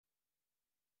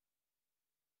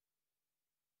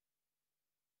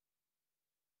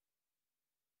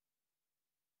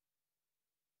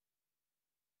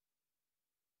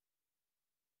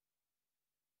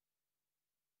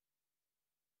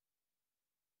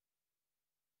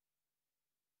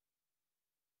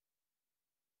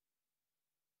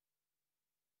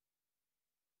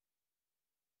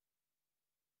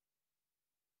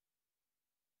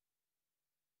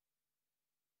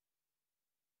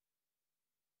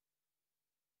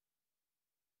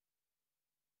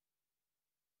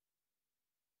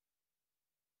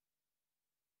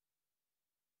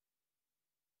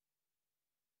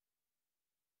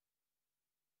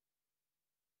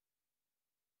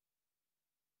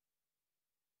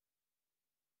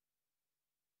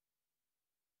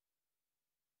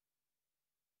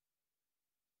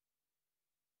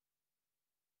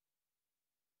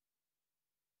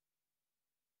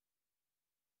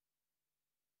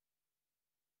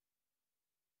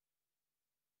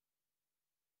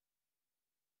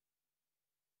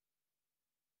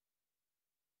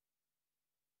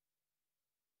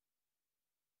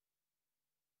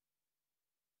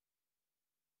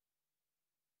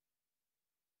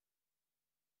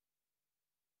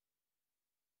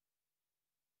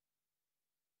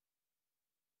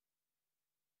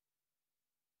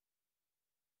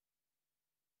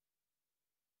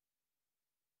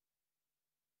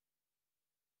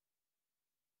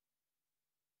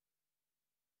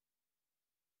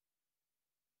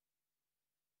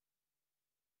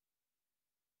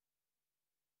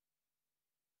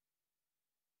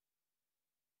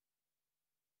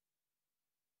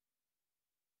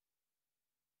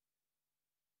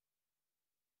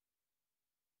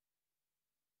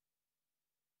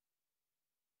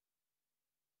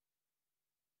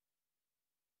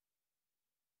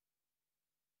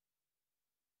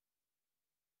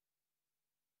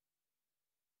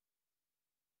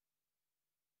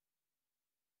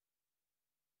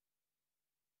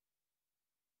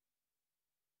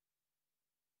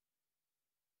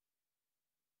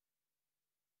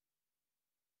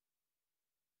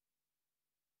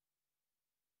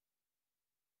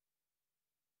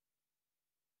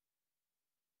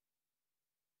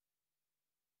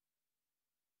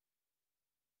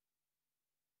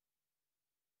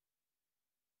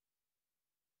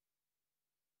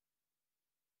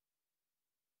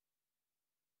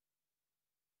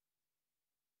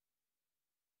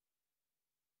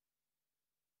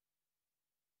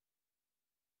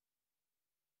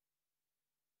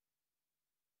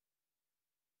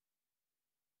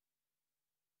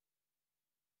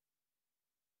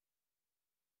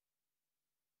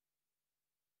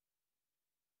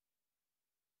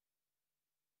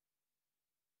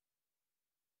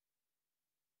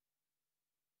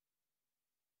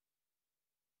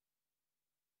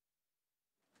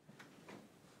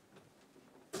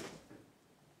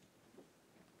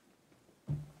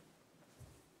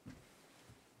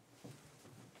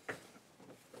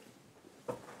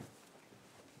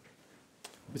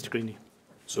Mr. Greeny.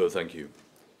 Sir, thank you.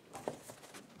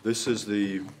 This is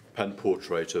the pen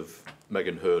portrait of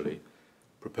Megan Hurley,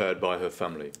 prepared by her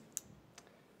family.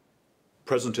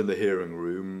 Present in the hearing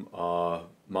room are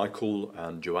Michael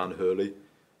and Joanne Hurley,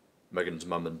 Megan's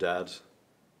mum and dad,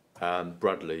 and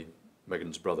Bradley,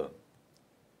 Megan's brother.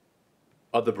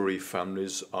 Other bereaved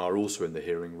families are also in the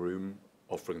hearing room,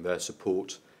 offering their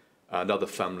support, and other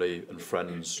family and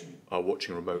friends are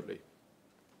watching remotely.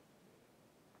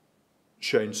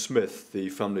 Shane Smith, the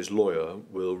family's lawyer,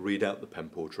 will read out the pen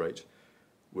portrait,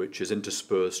 which is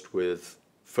interspersed with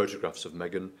photographs of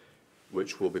Megan,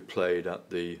 which will be played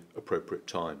at the appropriate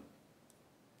time.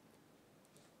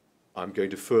 I'm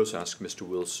going to first ask Mr.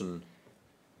 Wilson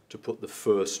to put the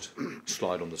first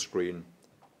slide on the screen,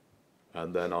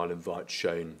 and then I'll invite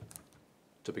Shane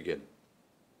to begin.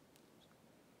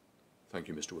 Thank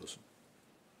you, Mr. Wilson.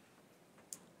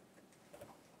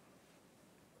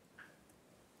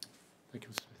 Thank you,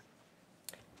 Mr.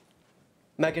 Smith.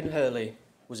 Megan Hurley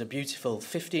was a beautiful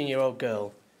 15-year-old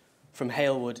girl from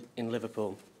Halewood in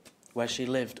Liverpool, where she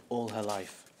lived all her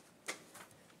life.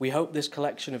 We hope this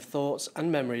collection of thoughts and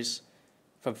memories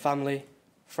from family,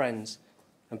 friends,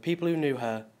 and people who knew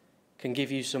her can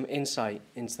give you some insight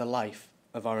into the life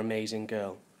of our amazing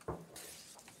girl.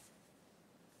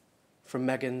 From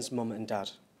Megan's mum and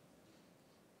dad.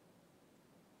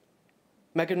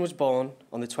 Megan was born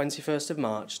on the 21st of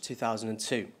March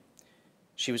 2002.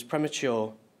 She was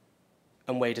premature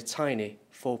and weighed a tiny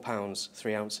 4 pounds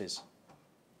 3 ounces.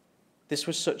 This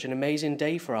was such an amazing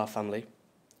day for our family.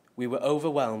 We were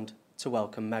overwhelmed to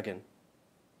welcome Megan.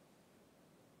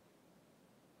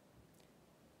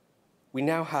 We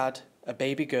now had a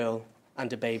baby girl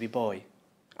and a baby boy,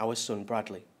 our son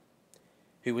Bradley,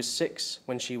 who was 6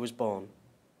 when she was born.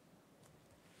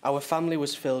 Our family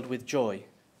was filled with joy.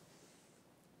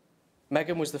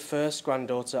 Megan was the first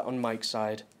granddaughter on Mike's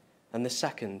side and the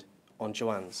second on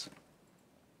Joanne's.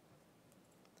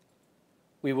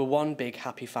 We were one big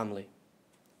happy family.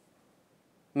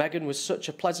 Megan was such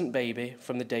a pleasant baby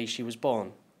from the day she was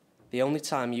born. The only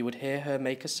time you would hear her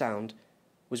make a sound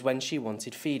was when she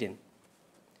wanted feeding.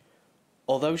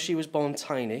 Although she was born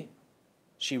tiny,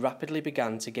 she rapidly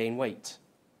began to gain weight.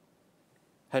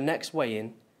 Her next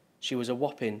weigh-in, she was a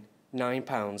whopping 9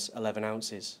 pounds 11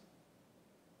 ounces.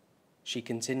 She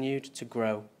continued to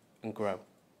grow and grow.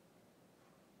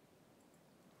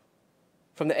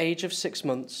 From the age of 6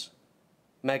 months,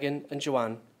 Megan and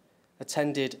Joanne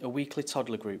attended a weekly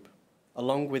toddler group,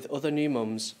 along with other new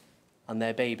mums and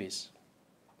their babies.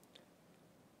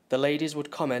 The ladies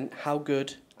would comment how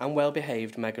good and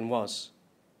well-behaved Megan was.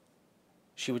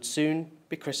 She would soon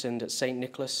be christened at St.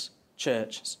 Nicholas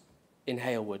Church in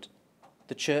Halewood,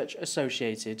 the church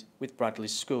associated with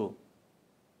Bradley's school.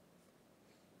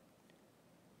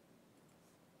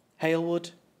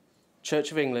 Halewood,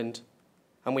 Church of England,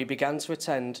 and we began to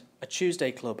attend a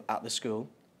Tuesday club at the school,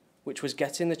 which was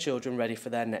getting the children ready for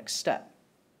their next step.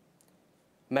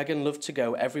 Megan loved to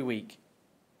go every week,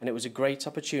 and it was a great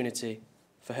opportunity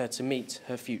for her to meet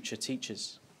her future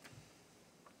teachers.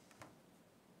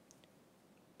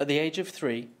 At the age of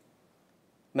 3,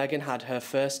 Megan had her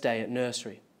first day at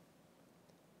nursery.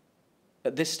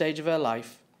 At this stage of her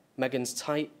life, Megan's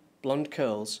tight, blonde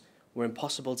curls were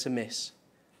impossible to miss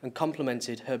and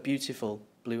complemented her beautiful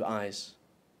blue eyes.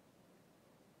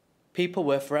 People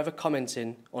were forever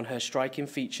commenting on her striking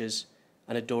features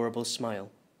and adorable smile.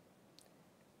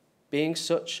 Being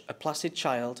such a placid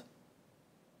child,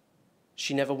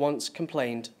 she never once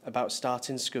complained about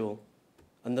starting school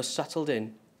and thus settled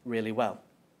in really well.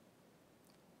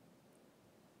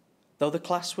 Though the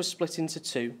class was split into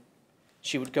 2,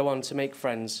 she would go on to make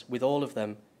friends with all of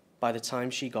them by the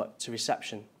time she got to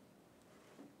reception.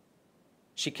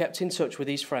 She kept in touch with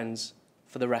these friends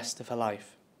for the rest of her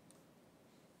life.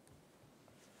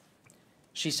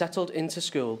 She settled into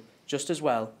school just as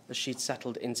well as she'd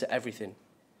settled into everything.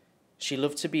 She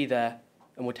loved to be there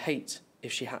and would hate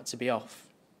if she had to be off.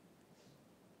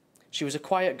 She was a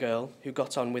quiet girl who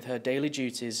got on with her daily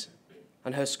duties,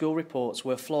 and her school reports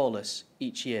were flawless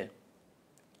each year.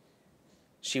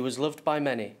 She was loved by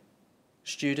many,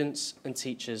 students and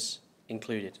teachers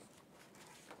included.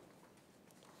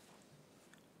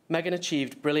 Megan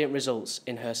achieved brilliant results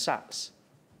in her SATs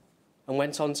and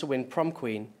went on to win prom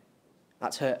queen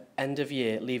at her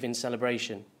end-of-year leaving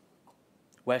celebration,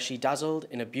 where she dazzled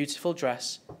in a beautiful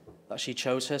dress that she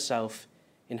chose herself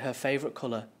in her favourite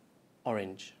colour,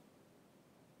 orange.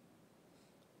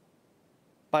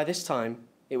 By this time,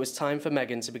 it was time for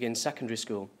Megan to begin secondary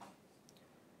school.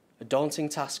 A daunting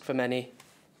task for many,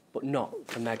 but not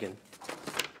for Megan.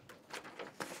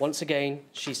 Once again,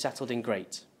 she settled in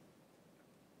great.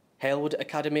 Halewood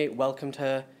Academy welcomed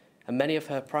her and many of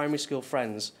her primary school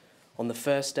friends on the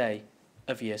first day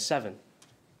of Year 7.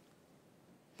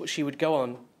 But she would go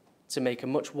on to make a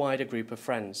much wider group of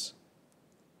friends.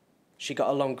 She got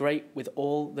along great with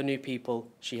all the new people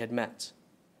she had met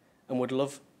and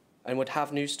would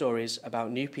have new stories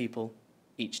about new people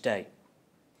each day.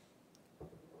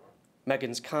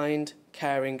 Megan's kind,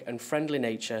 caring and friendly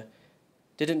nature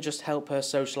didn't just help her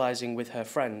socialising with her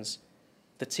friends,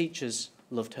 the teachers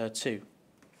loved her too.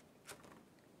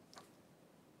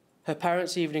 Her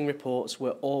parents' evening reports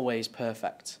were always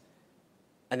perfect,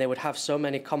 and they would have so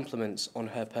many compliments on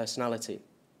her personality.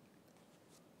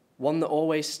 One that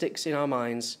always sticks in our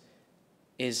minds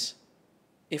is,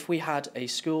 if we had a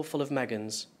school full of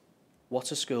Megans,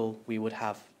 what a school we would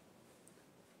have.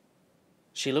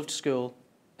 She loved school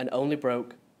and only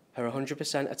broke her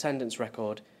 100% attendance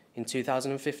record in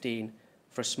 2015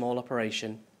 for a small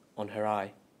operation on her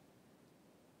eye.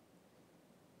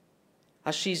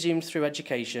 As she zoomed through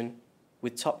education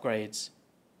with top grades,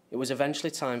 it was eventually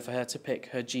time for her to pick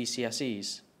her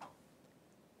GCSEs.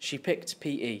 She picked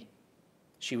PE.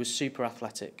 She was super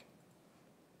athletic.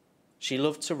 She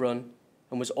loved to run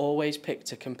and was always picked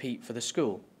to compete for the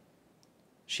school.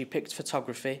 She picked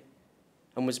photography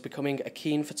and was becoming a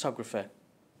keen photographer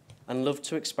and loved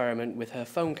to experiment with her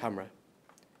phone camera.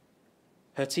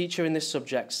 Her teacher in this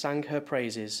subject sang her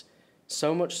praises,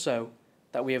 so much so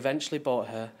that we eventually bought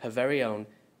her her very own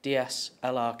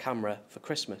DSLR camera for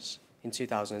Christmas in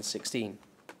 2016.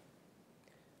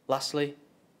 Lastly,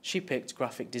 she picked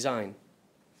graphic design,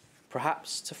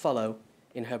 perhaps to follow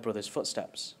in her brother's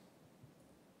footsteps.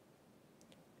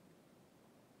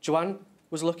 Joanne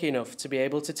was lucky enough to be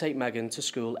able to take Megan to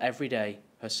school every day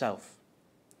herself.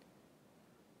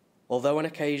 Although on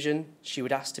occasion she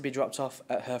would ask to be dropped off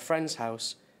at her friend's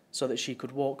house so that she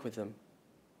could walk with them.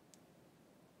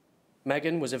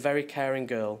 Megan was a very caring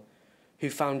girl who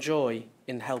found joy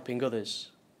in helping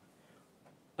others.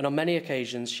 And on many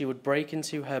occasions she would break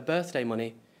into her birthday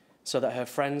money so that her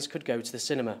friends could go to the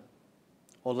cinema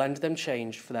or lend them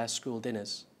change for their school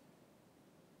dinners.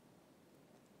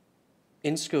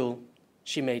 In school,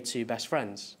 she made 2 best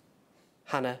friends,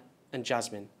 Hannah and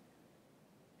Jasmine,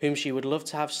 whom she would love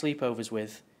to have sleepovers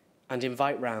with and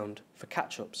invite round for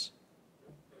catch-ups.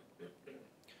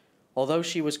 Although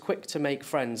she was quick to make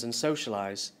friends and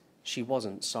socialise, she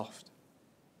wasn't soft.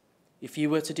 If you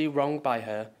were to do wrong by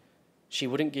her, she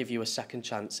wouldn't give you a second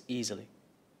chance easily.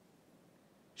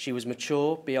 She was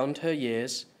mature beyond her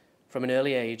years from an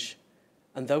early age,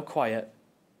 and though quiet,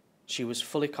 she was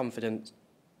fully confident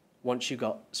once you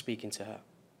got speaking to her.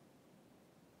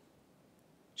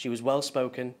 She was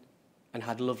well-spoken and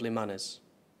had lovely manners.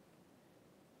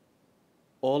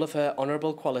 All of her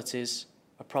honourable qualities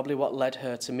are probably what led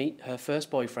her to meet her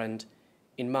first boyfriend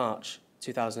in March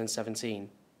 2017,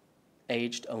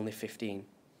 aged only 15.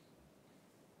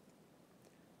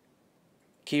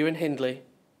 Kieran Hindley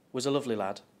was a lovely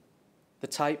lad, the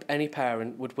type any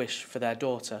parent would wish for their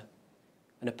daughter,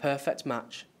 and a perfect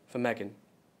match for Megan.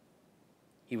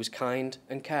 He was kind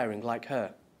and caring like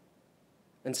her,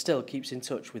 and still keeps in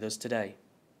touch with us today.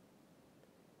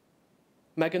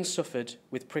 Megan suffered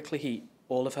with prickly heat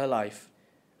all of her life,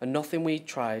 and nothing we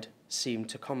tried seemed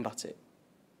to combat it.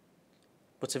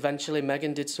 But eventually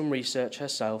Megan did some research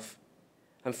herself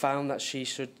and found that she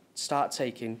should start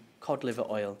taking cod liver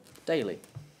oil daily.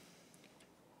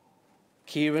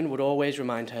 Kieran would always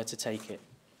remind her to take it.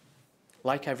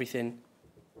 Like everything,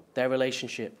 their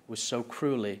relationship was so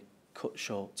cruelly cut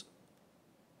short.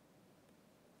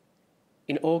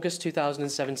 In August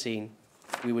 2017,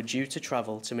 we were due to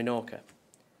travel to Menorca,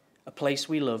 a place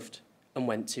we loved and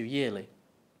went to yearly.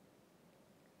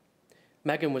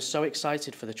 Megan was so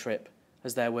excited for the trip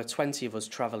as there were 20 of us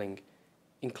travelling,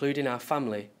 including our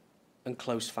family and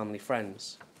close family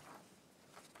friends.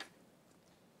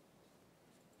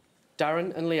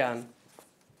 Darren and Leanne,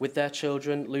 with their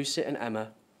children Lucy and Emma,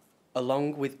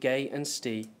 along with Gay and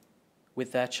Steve,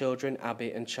 with their children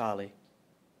Abby and Charlie.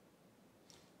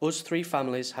 Us 3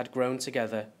 families had grown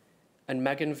together, and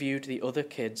Megan viewed the other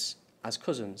kids as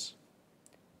cousins.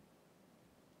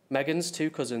 Megan's 2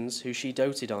 cousins, who she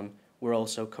doted on, were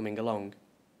also coming along.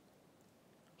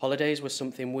 Holidays were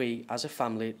something we, as a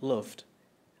family, loved,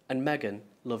 and Megan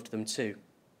loved them too.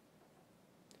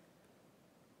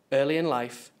 Early in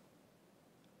life,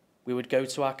 we would go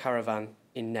to our caravan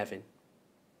in Nevin.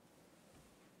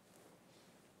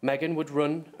 Megan would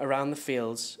run around the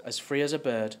fields as free as a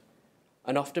bird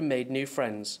and often made new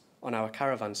friends on our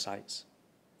caravan sites.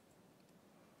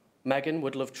 Megan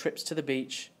would love trips to the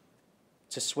beach,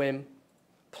 to swim,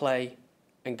 play,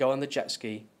 and go on the jet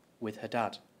ski with her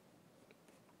dad.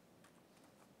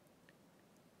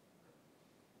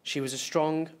 She was a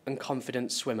strong and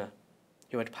confident swimmer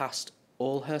who had passed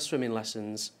all her swimming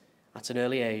lessons at an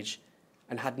early age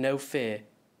and had no fear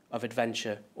of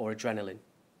adventure or adrenaline.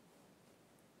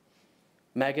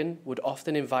 Megan would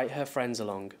often invite her friends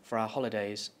along for our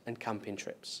holidays and camping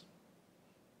trips.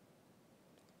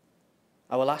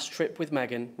 Our last trip with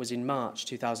Megan was in March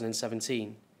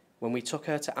 2017, when we took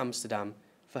her to Amsterdam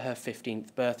for her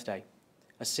 15th birthday,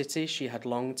 a city she had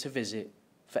longed to visit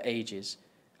for ages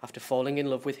after falling in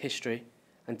love with history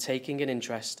and taking an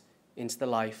interest into the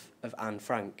life of Anne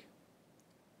Frank.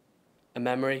 A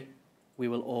memory we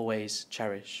will always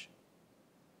cherish.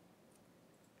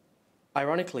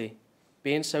 Ironically,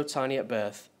 being so tiny at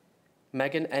birth,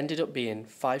 Megan ended up being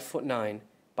 5'9"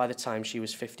 by the time she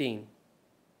was 15.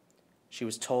 She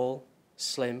was tall,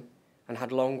 slim, and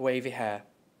had long wavy hair.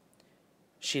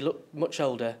 She looked much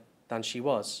older than she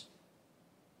was.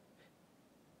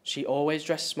 She always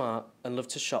dressed smart and loved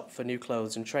to shop for new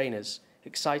clothes and trainers,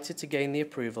 excited to gain the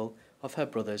approval of her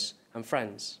brothers and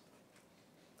friends.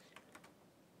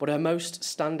 But her most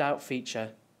standout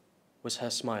feature was her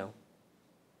smile.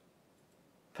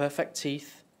 Perfect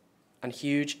teeth and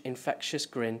huge infectious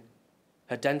grin.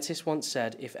 Her dentist once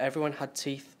said if everyone had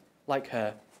teeth like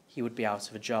her, he would be out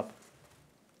of a job.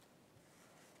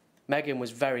 Megan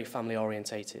was very family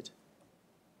orientated.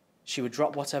 She would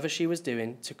drop whatever she was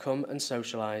doing to come and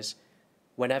socialise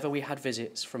whenever we had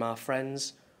visits from our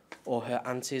friends or her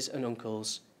aunties and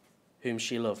uncles, whom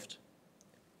she loved.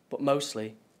 But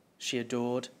mostly, she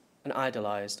adored and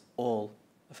idolised all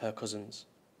of her cousins,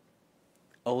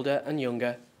 older and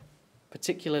younger,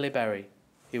 particularly Berry,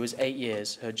 who was 8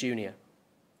 years her junior.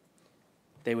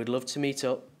 They would love to meet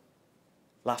up,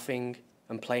 laughing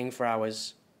and playing for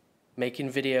hours,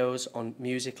 making videos on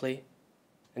Musical.ly,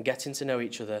 and getting to know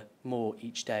each other more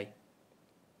each day.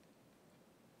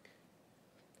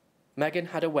 Megan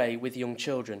had a way with young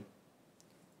children,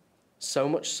 so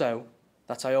much so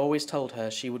that I always told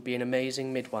her she would be an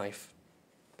amazing midwife.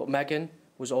 But Megan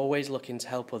was always looking to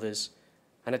help others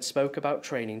and had spoke about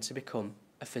training to become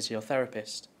a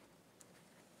physiotherapist.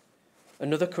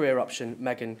 Another career option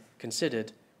Megan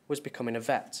considered was becoming a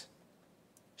vet.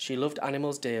 She loved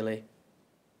animals dearly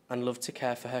and loved to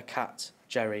care for her cat,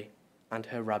 Jerry, and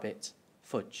her rabbit,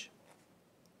 Fudge.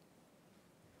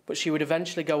 But she would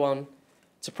eventually go on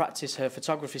to practice her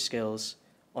photography skills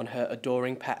on her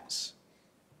adoring pets,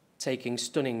 taking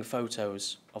stunning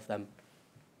photos of them.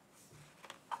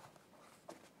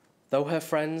 Though her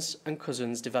friends and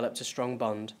cousins developed a strong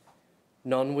bond,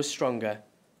 none was stronger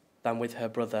than with her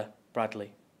brother,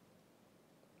 Bradley.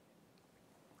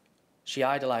 She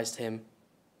idolised him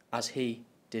as he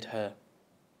did her.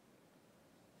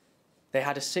 They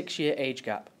had a 6-year age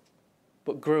gap,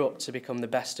 but grew up to become the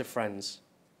best of friends,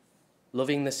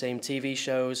 loving the same TV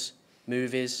shows,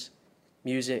 movies,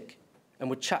 music, and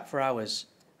would chat for hours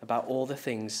about all the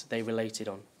things they related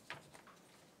on.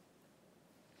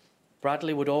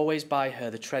 Bradley would always buy her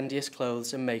the trendiest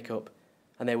clothes and makeup,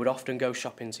 and they would often go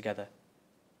shopping together.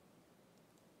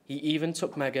 He even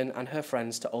took Megan and her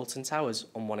friends to Alton Towers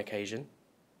on one occasion.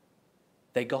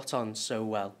 They got on so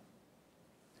well.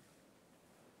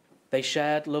 They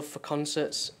shared love for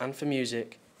concerts and for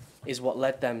music is what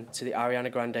led them to the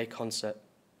Ariana Grande concert.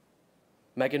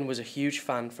 Megan was a huge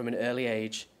fan from an early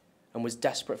age and was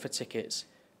desperate for tickets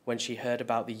when she heard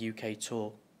about the UK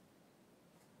tour.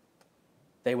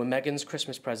 They were Megan's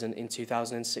Christmas present in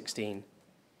 2016.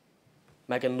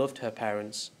 Megan loved her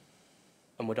parents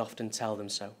and would often tell them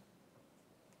so.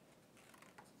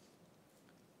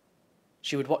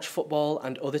 She would watch football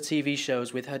and other TV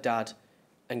shows with her dad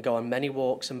and go on many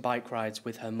walks and bike rides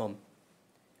with her mum.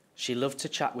 She loved to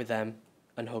chat with them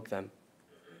and hug them.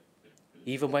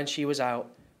 Even when she was out,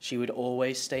 she would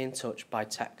always stay in touch by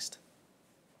text.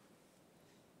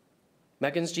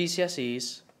 Megan's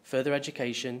GCSEs, further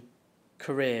education,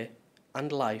 career,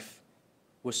 and life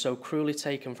was so cruelly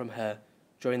taken from her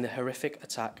during the horrific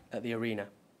attack at the arena.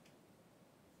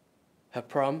 Her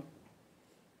prom,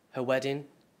 her wedding,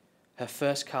 her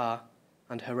first car,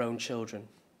 and her own children.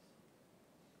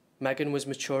 Megan was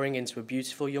maturing into a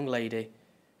beautiful young lady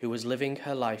who was living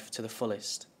her life to the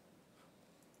fullest.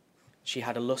 She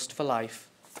had a lust for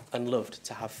life and loved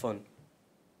to have fun.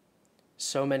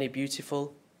 So many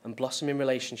beautiful and blossoming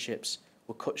relationships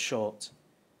were cut short,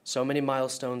 so many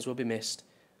milestones will be missed,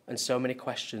 and so many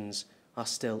questions are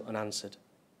still unanswered.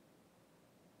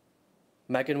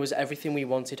 Megan was everything we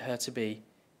wanted her to be,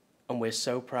 and we're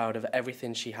so proud of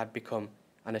everything she had become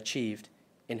and achieved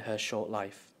in her short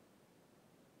life.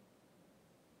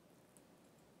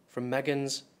 From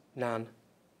Megan's Nan,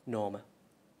 Norma.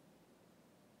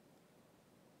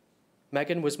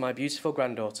 Megan was my beautiful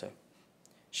granddaughter.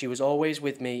 She was always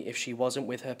with me if she wasn't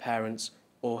with her parents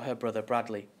or her brother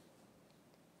Bradley.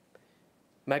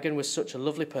 Megan was such a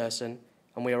lovely person,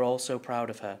 and we are all so proud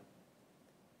of her.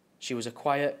 She was a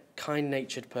quiet,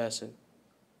 kind-natured person.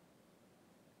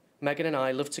 Megan and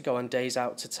I loved to go on days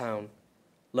out to town,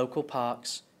 local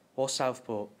parks, or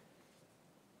Southport,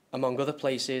 among other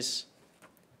places,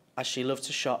 as she loved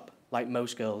to shop like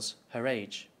most girls her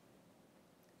age.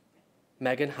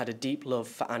 Megan had a deep love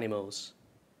for animals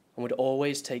and would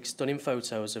always take stunning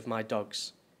photos of my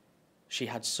dogs. She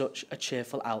had such a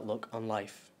cheerful outlook on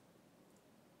life.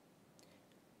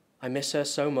 I miss her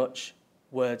so much,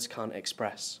 words can't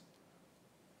express.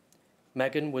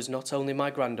 Megan was not only my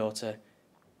granddaughter,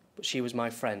 but she was my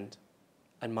friend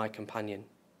and my companion.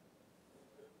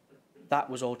 That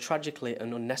was all tragically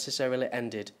and unnecessarily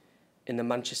ended in the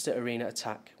Manchester Arena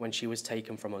attack when she was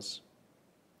taken from us.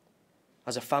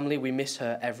 As a family, we miss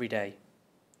her every day.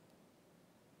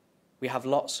 We have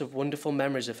lots of wonderful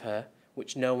memories of her,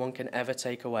 which no one can ever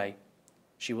take away.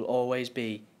 She will always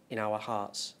be in our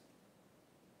hearts.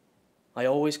 I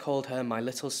always called her my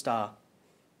little star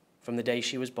from the day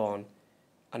she was born,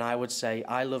 and I would say,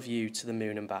 I love you to the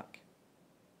moon and back.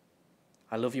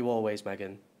 I love you always,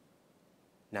 Megan.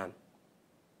 Nan.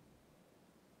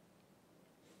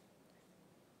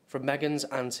 From Megan's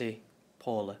auntie,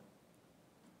 Paula.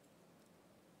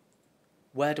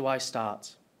 Where do I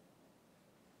start?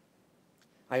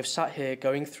 I have sat here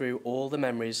going through all the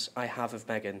memories I have of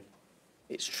Megan.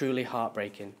 It's truly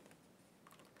heartbreaking.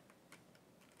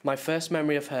 My first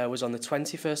memory of her was on the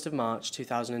 21st of March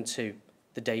 2002,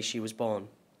 the day she was born.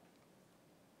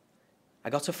 I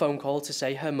got a phone call to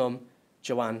say her mum,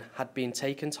 Joanne, had been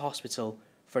taken to hospital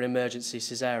for an emergency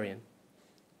caesarean.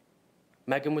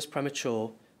 Megan was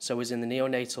premature, so was in the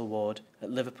neonatal ward at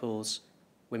Liverpool's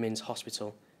Women's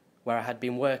Hospital, where I had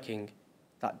been working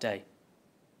that day.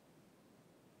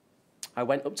 I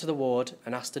went up to the ward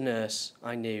and asked a nurse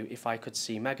I knew if I could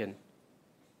see Megan.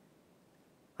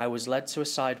 I was led to a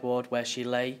side ward where she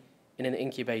lay in an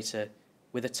incubator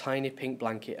with a tiny pink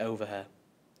blanket over her.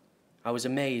 I was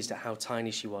amazed at how tiny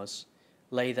she was,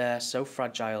 lay there so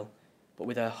fragile, but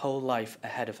with her whole life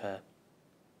ahead of her.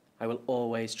 I will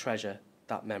always treasure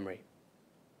that memory.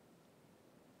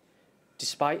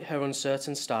 Despite her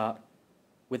uncertain start,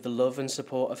 with the love and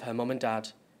support of her mum and dad,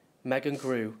 Megan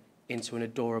grew into an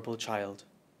adorable child.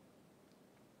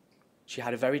 She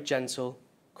had a very gentle,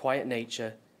 quiet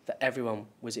nature that everyone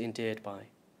was endeared by.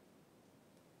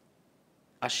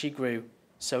 As she grew,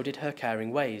 so did her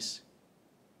caring ways.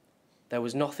 There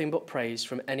was nothing but praise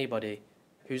from anybody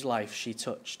whose life she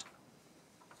touched.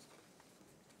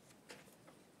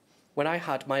 When I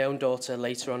had my own daughter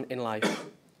later on in life,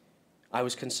 I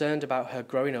was concerned about her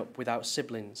growing up without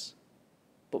siblings,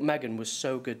 but Megan was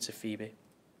so good to Phoebe.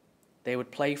 They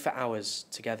would play for hours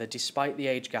together despite the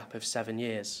age gap of 7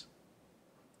 years.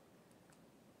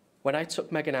 When I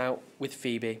took Megan out with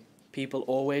Phoebe, people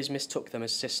always mistook them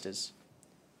as sisters.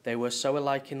 They were so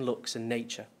alike in looks and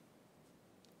nature.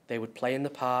 They would play in the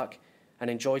park and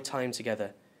enjoy time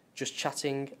together, just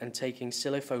chatting and taking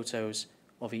silly photos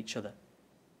of each other.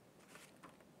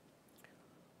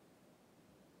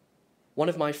 One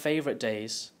of my favourite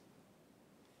days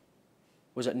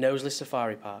was at Knowsley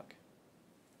Safari Park.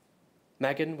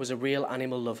 Megan was a real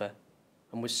animal lover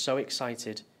and was so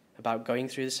excited about going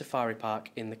through the safari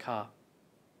park in the car.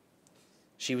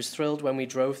 She was thrilled when we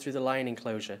drove through the lion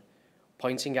enclosure,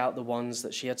 pointing out the ones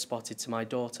that she had spotted to my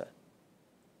daughter.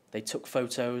 They took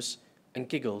photos and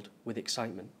giggled with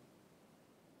excitement.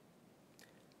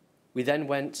 We then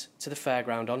went to the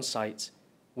fairground on site,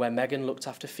 where Megan looked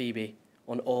after Phoebe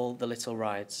on all the little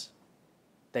rides.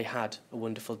 They had a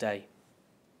wonderful day.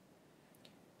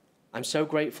 I'm so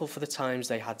grateful for the times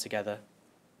they had together.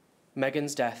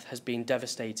 Megan's death has been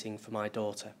devastating for my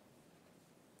daughter.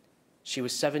 She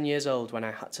was 7 years old when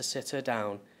I had to sit her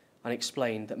down and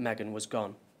explain that Megan was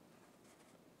gone.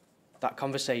 That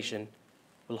conversation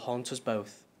will haunt us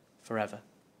both forever.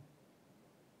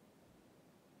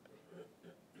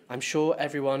 I'm sure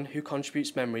everyone who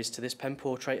contributes memories to this pen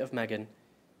portrait of Megan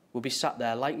will be sat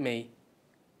there like me,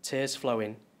 tears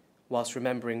flowing, whilst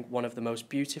remembering one of the most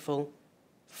beautiful,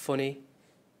 funny,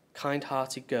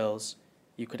 kind-hearted girls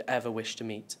you could ever wish to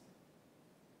meet.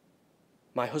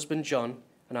 My husband John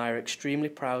and I are extremely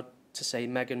proud to say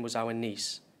Megan was our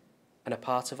niece, and a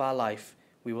part of our life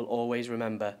we will always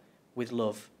remember with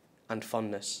love and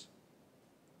fondness.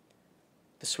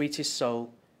 The sweetest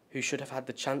soul who should have had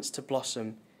the chance to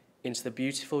blossom into the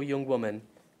beautiful young woman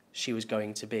she was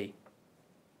going to be.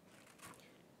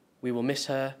 We will miss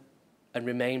her and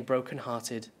remain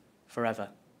broken-hearted forever.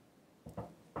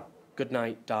 Good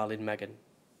night, darling Megan.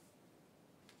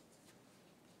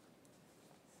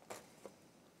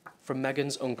 from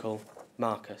Megan's uncle,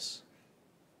 Marcus.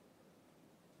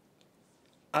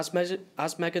 As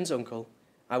Megan's uncle,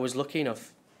 I was lucky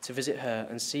enough to visit her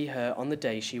and see her on the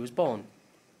day she was born.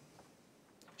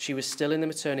 She was still in the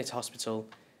maternity hospital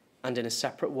and in a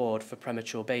separate ward for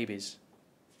premature babies.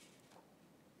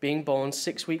 Being born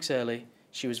 6 weeks early,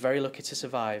 she was very lucky to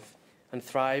survive and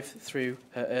thrive through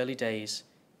her early days,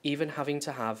 even having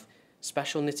to have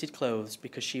special knitted clothes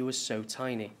because she was so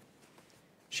tiny.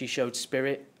 She showed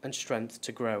spirit and strength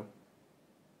to grow.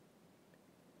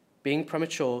 Being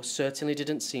premature certainly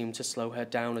didn't seem to slow her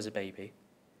down as a baby.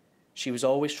 She was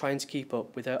always trying to keep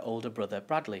up with her older brother,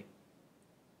 Bradley.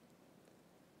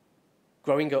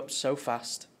 Growing up so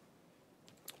fast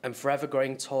and forever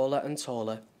growing taller and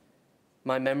taller,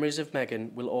 my memories of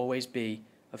Megan will always be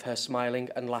of her smiling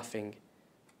and laughing,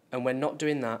 and when not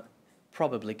doing that,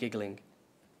 probably giggling.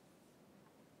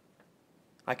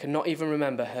 I cannot even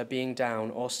remember her being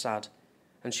down or sad,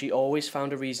 and she always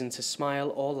found a reason to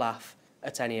smile or laugh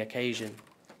at any occasion.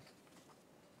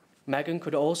 Megan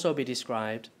could also be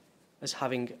described as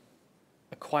having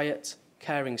a quiet,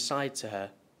 caring side to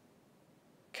her,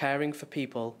 caring for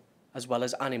people as well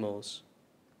as animals,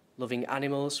 loving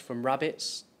animals from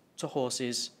rabbits to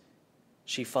horses.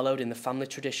 She followed in the family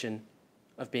tradition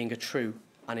of being a true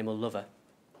animal lover.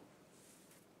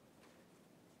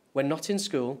 When not in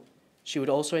school, she would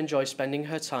also enjoy spending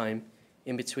her time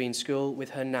in between school with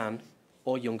her nan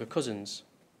or younger cousins,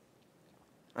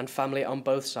 and family on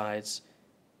both sides,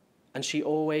 and she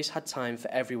always had time for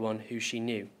everyone who she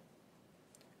knew,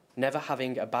 never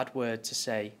having a bad word to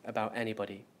say about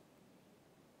anybody.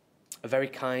 A very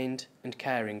kind and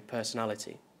caring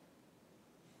personality.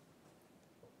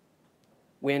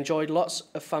 We enjoyed lots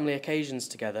of family occasions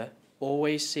together,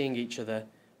 always seeing each other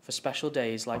for special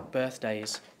days like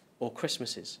birthdays or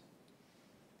Christmases.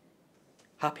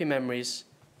 Happy memories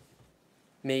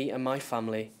me and my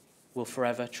family will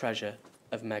forever treasure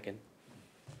of Megan.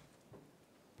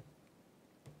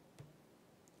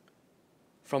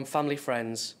 From family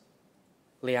friends,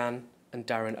 Leanne and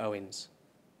Darren Owens.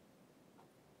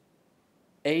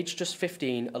 Aged just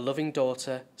 15, a loving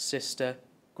daughter, sister,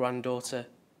 granddaughter,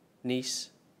 niece,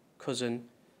 cousin,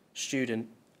 student,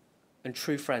 and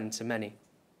true friend to many.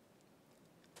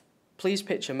 Please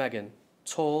picture Megan,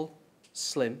 tall,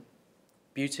 slim,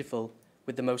 beautiful,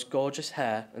 with the most gorgeous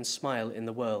hair and smile in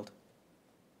the world.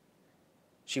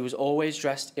 She was always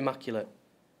dressed immaculate,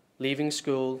 leaving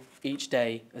school each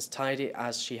day as tidy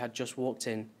as she had just walked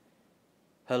in,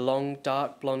 her long,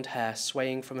 dark blonde hair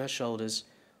swaying from her shoulders,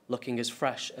 looking as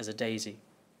fresh as a daisy.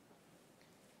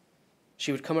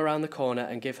 She would come around the corner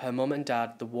and give her mum and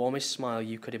dad the warmest smile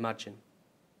you could imagine.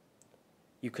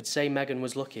 You could say Megan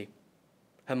was lucky.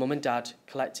 Her mum and dad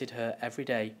collected her every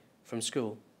day from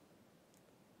school.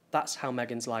 That's how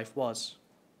Megan's life was.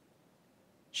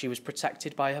 She was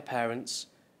protected by her parents,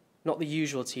 not the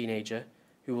usual teenager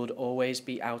who would always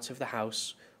be out of the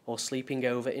house or sleeping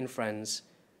over in friends,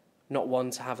 not one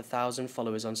to have 1,000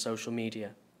 followers on social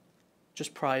media,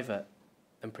 just private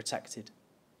and protected.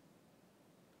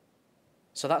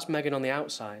 So that's Megan on the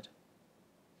outside.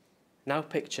 Now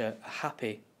picture a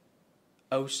happy,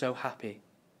 oh so happy,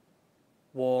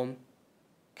 warm,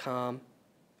 calm,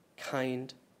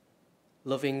 kind,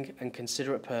 loving and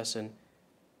considerate person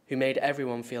who made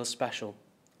everyone feel special,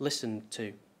 listened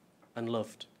to, and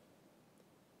loved.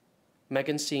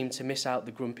 Megan seemed to miss out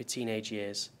the grumpy teenage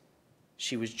years.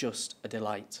 She was just a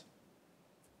delight.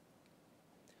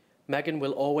 Megan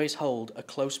will always hold a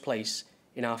close place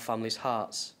in our family's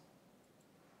hearts.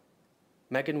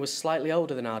 Megan was slightly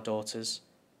older than our daughters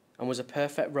and was a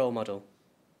perfect role model.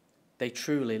 They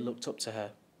truly looked up to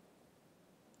her.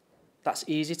 That's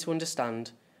easy to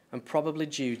understand, and probably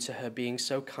due to her being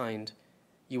so kind,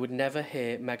 you would never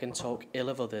hear Megan talk ill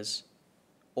of others,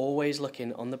 always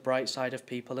looking on the bright side of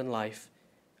people and life,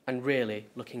 and really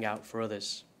looking out for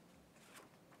others.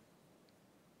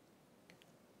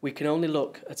 We can only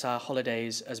look at our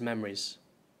holidays as memories.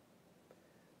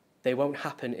 They won't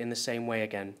happen in the same way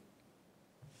again.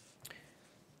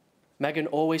 Megan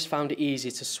always found it easy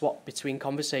to swap between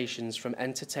conversations from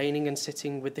entertaining and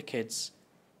sitting with the kids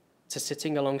to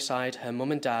sitting alongside her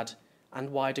mum and dad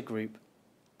and wider group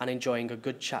and enjoying a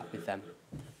good chat with them.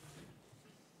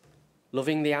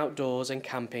 Loving the outdoors and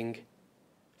camping,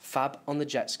 fab on the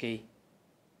jet ski,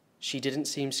 she didn't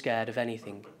seem scared of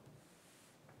anything.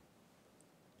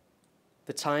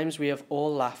 The times we have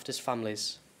all laughed as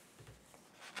families,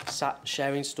 sat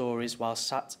sharing stories while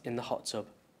sat in the hot tub,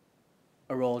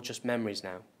 are all just memories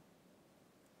now.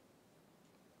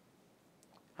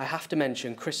 I have to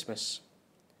mention Christmas.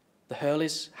 The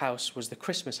Hurleys' house was the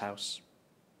Christmas house.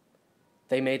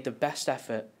 They made the best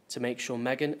effort to make sure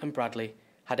Megan and Bradley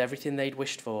had everything they'd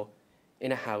wished for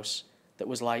in a house that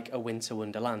was like a winter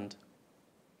wonderland.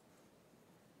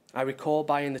 I recall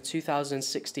buying the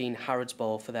 2016 Harrods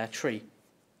Ball for their tree.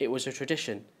 It was a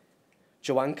tradition.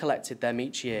 Joanne collected them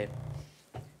each year.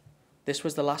 This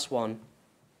was the last one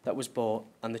that was bought,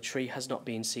 and the tree has not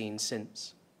been seen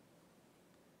since.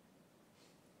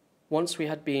 Once we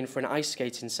had been for an ice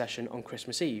skating session on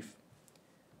Christmas Eve.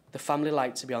 The family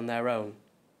liked to be on their own.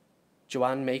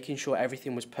 Joanne making sure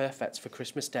everything was perfect for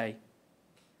Christmas Day.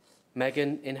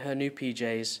 Megan in her new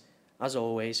PJs, as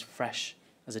always, fresh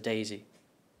as a daisy.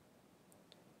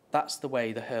 That's the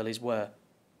way the Hurleys were.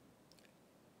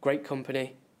 Great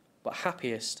company, but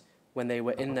happiest when they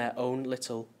were in their own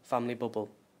little family bubble.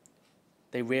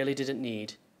 They really didn't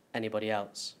need anybody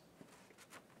else.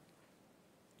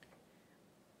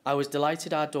 I was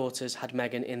delighted our daughters had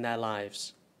Megan in their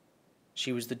lives.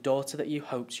 She was the daughter that you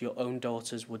hoped your own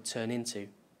daughters would turn into.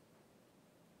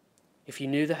 If you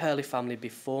knew the Hurley family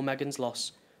before Megan's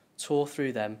loss tore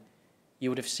through them, you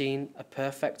would have seen a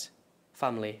perfect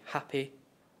family, happy,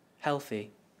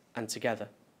 healthy, and together.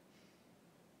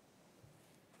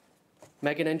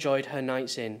 Megan enjoyed her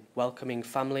nights in, welcoming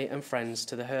family and friends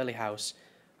to the Hurley house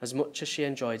as much as she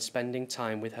enjoyed spending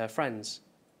time with her friends.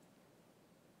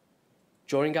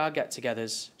 During our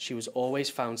get-togethers, she was always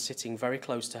found sitting very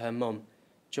close to her mum,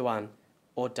 Joanne,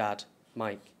 or dad,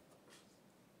 Mike.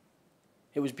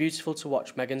 It was beautiful to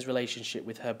watch Megan's relationship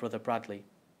with her brother Bradley.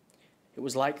 It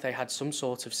was like they had some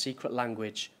sort of secret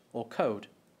language or code,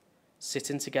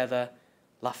 sitting together,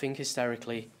 laughing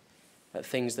hysterically at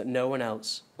things that no one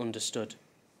else understood.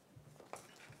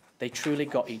 They truly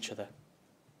got each other.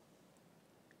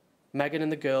 Megan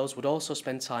and the girls would also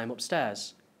spend time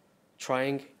upstairs,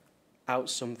 trying out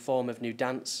some form of new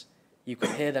dance. You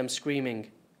could hear them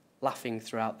screaming, laughing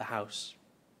throughout the house.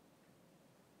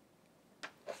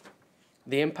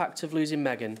 The impact of losing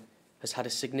Megan has had a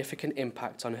significant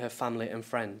impact on her family and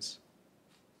friends.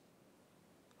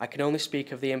 I can only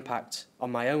speak of the impact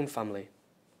on my own family.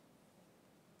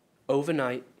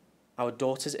 Overnight, our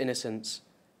daughter's innocence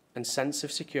and sense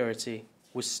of security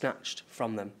was snatched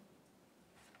from them.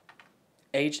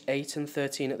 Aged 8 and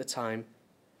 13 at the time,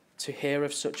 to hear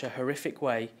of such a horrific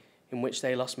way in which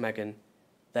they lost Megan,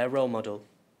 their role model,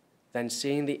 then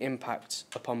seeing the impact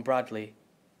upon Bradley,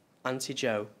 Auntie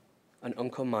Jo, and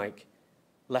Uncle Mike,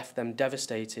 left them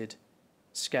devastated,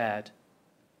 scared,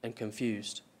 and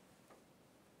confused.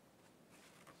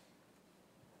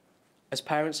 As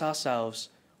parents ourselves,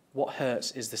 what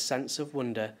hurts is the sense of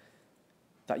wonder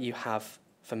that you have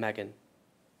for Megan.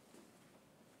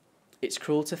 It's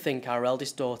cruel to think our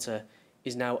eldest daughter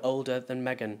is now older than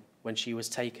Megan when she was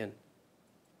taken,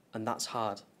 and that's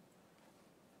hard.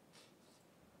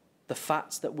 The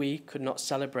fact that we could not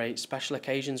celebrate special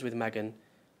occasions with Megan,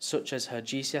 such as her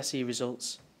GCSE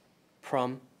results,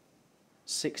 prom,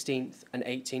 16th and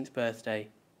 18th birthday,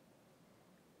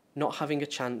 not having a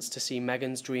chance to see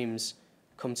Megan's dreams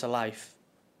come to life.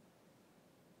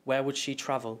 Where would she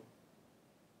travel?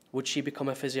 Would she become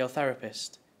a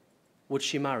physiotherapist? Would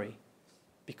she marry?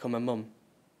 Become a mum?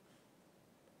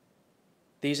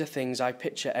 These are things I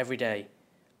picture every day,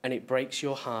 and it breaks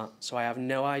your heart, so I have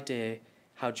no idea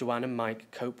how Joanne and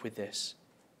Mike cope with this.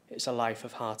 It's a life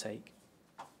of heartache.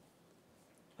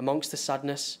 Amongst the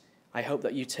sadness, I hope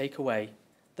that you take away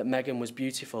that Megan was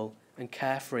beautiful and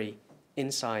carefree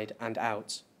inside and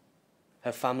out.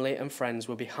 Her family and friends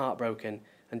will be heartbroken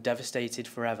and devastated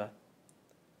forever.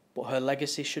 But her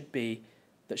legacy should be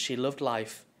that she loved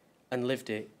life and lived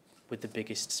it with the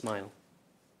biggest smile.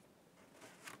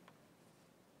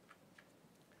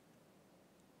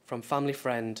 From family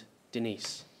friend,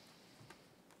 Denise.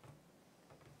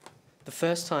 The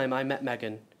first time I met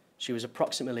Megan, she was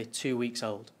approximately 2 weeks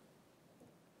old.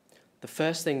 The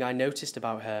first thing I noticed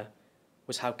about her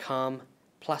was how calm,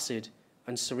 placid,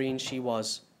 and serene she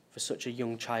was for such a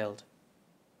young child.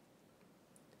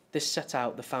 This set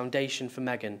out the foundation for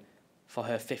Megan for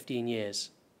her 15 years.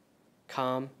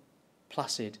 Calm,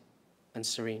 placid, and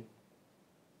serene.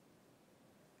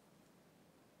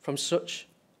 From such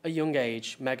a young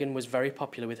age, Megan was very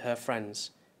popular with her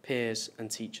friends, peers, and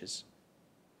teachers.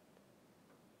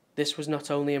 This was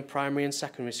not only in primary and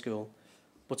secondary school,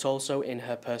 but also in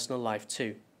her personal life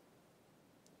too.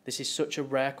 This is such a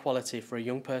rare quality for a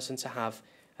young person to have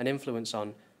an influence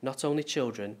on not only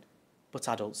children, but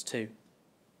adults too.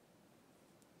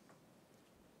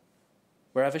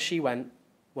 Wherever she went,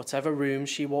 whatever room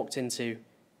she walked into,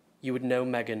 you would know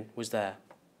Megan was there.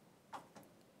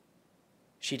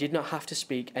 She did not have to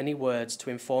speak any words to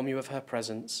inform you of her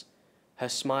presence. Her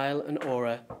smile and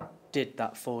aura did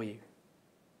that for you.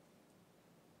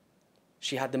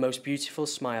 She had the most beautiful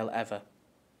smile ever.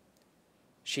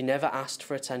 She never asked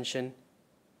for attention.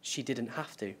 She didn't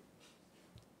have to.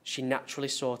 She naturally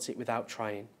sought it without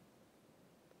trying.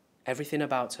 Everything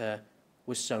about her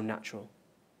was so natural.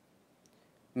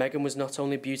 Megan was not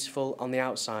only beautiful on the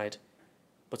outside,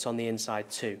 but on the inside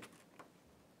too.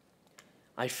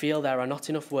 I feel there are not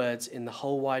enough words in the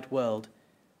whole wide world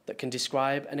that can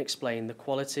describe and explain the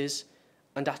qualities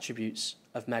and attributes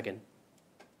of Megan.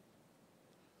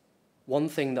 One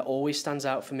thing that always stands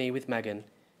out for me with Megan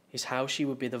is how she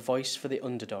would be the voice for the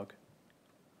underdog,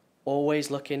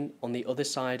 always looking on the other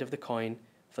side of the coin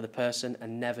for the person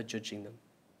and never judging them.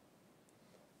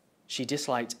 She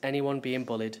disliked anyone being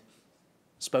bullied,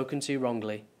 spoken to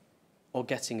wrongly, or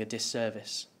getting a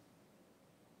disservice.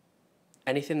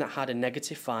 Anything that had a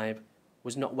negative vibe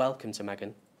was not welcome to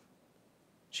Megan.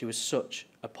 She was such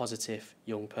a positive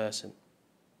young person.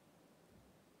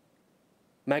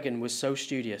 Megan was so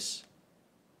studious.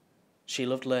 She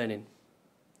loved learning.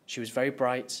 She was very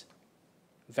bright,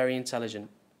 very intelligent.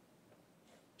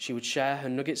 She would share her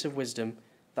nuggets of wisdom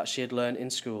that she had learned in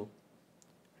school,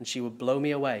 and she would blow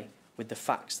me away with the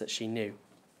facts that she knew.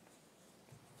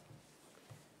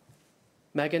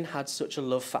 Megan had such a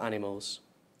love for animals.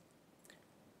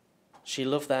 She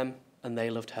loved them and they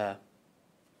loved her.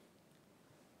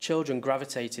 Children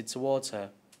gravitated towards her.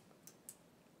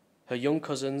 Her young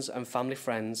cousins and family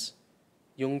friends,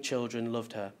 young children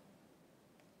loved her.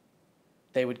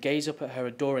 They would gaze up at her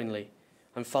adoringly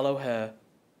and follow her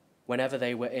whenever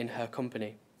they were in her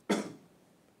company.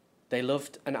 They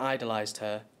loved and idolized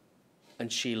her,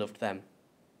 and she loved them.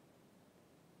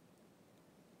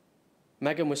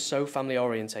 Megan was so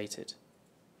family-orientated.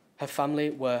 Her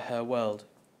family were her world.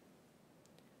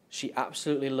 She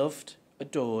absolutely loved,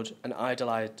 adored, and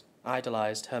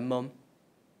idolized her mum,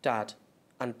 dad,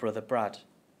 and brother Brad.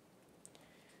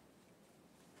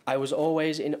 I was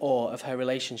always in awe of her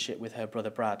relationship with her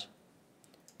brother Brad.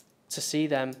 To see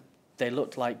them, they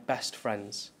looked like best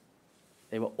friends.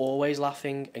 They were always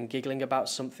laughing and giggling about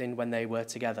something when they were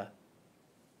together.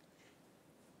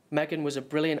 Megan was a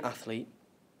brilliant athlete.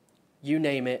 You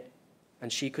name it,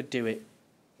 and she could do it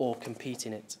or compete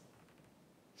in it.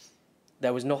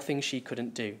 There was nothing she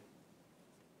couldn't do.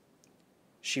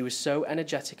 She was so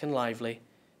energetic and lively,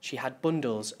 she had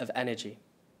bundles of energy.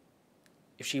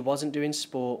 If she wasn't doing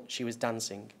sport, she was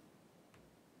dancing.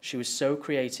 She was so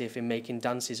creative in making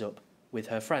dances up with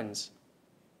her friends.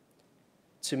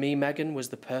 To me, Megan was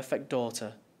the perfect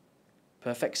daughter,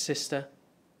 perfect sister,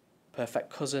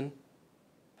 perfect cousin,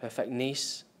 perfect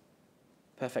niece,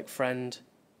 perfect friend,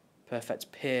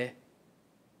 perfect peer,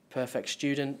 perfect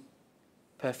student,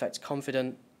 perfect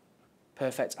confidant,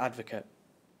 perfect advocate.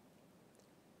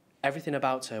 Everything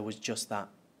about her was just that.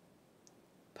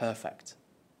 Perfect.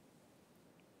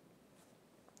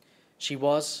 She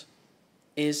was,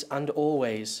 is, and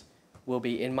always will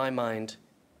be in my mind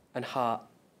and heart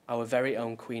our very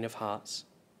own Queen of Hearts.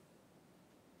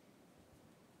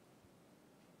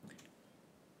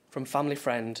 From family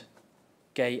friend,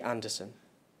 Gay Anderson.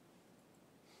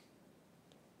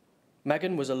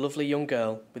 Megan was a lovely young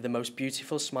girl with the most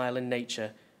beautiful smile in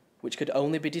nature, which could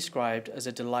only be described as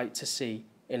a delight to see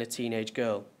in a teenage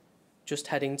girl, just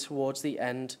heading towards the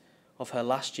end of her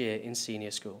last year in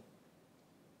senior school.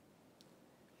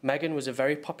 Megan was a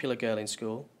very popular girl in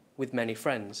school, with many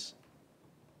friends.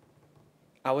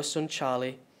 Our son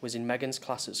Charlie was in Megan's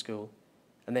class at school,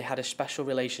 and they had a special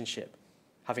relationship,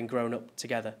 having grown up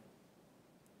together.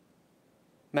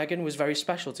 Megan was very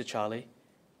special to Charlie,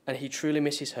 and he truly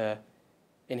misses her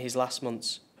in his last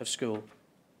months of school,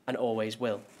 and always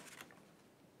will.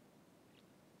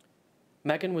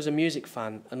 Megan was a music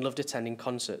fan and loved attending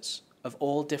concerts of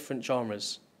all different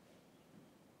genres,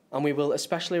 and we will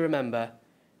especially remember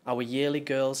our yearly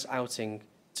girls' outing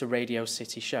to Radio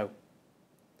City Show,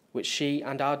 which she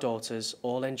and our daughters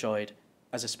all enjoyed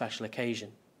as a special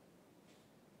occasion.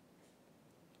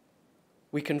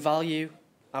 We can value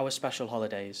our special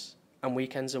holidays and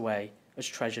weekends away as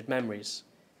treasured memories,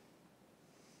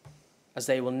 as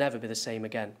they will never be the same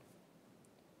again.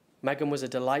 Megan was a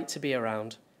delight to be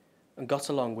around and got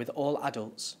along with all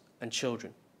adults and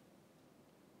children.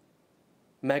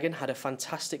 Megan had a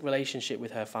fantastic relationship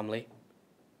with her family,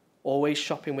 always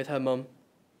shopping with her mum,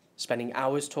 spending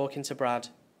hours talking to Brad.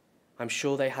 I'm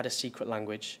sure they had a secret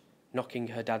language, knocking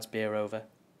her dad's beer over.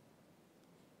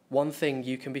 One thing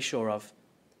you can be sure of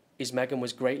is Megan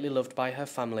was greatly loved by her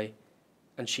family,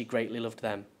 and she greatly loved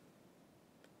them.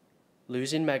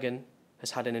 Losing Megan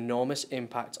has had an enormous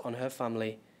impact on her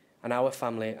family and our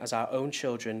family, as our own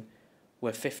children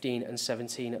were 15 and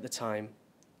 17 at the time,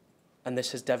 and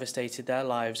this has devastated their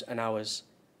lives and ours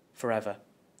forever,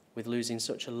 with losing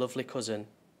such a lovely cousin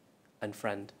and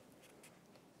friend.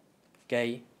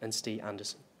 Gay and Steve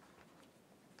Anderson.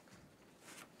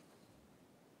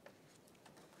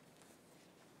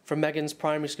 From Megan's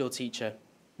primary school teacher,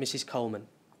 Mrs. Coleman.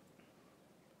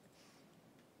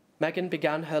 Megan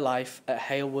began her life at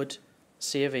Halewood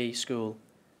C of E school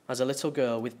as a little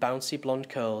girl with bouncy blonde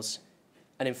curls,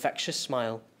 an infectious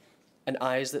smile, and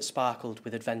eyes that sparkled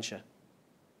with adventure.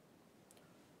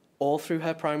 All through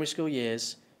her primary school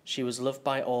years, she was loved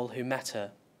by all who met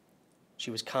her.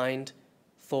 She was kind,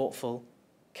 thoughtful,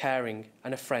 caring,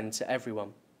 and a friend to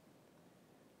everyone.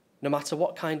 No matter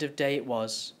what kind of day it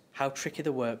was, how tricky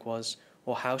the work was,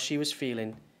 or how she was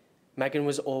feeling, Megan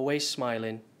was always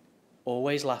smiling,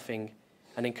 always laughing,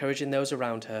 and encouraging those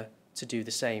around her to do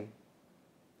the same.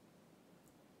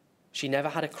 She never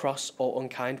had a cross or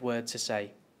unkind word to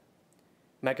say.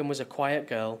 Megan was a quiet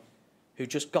girl who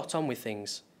just got on with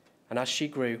things, and as she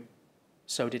grew,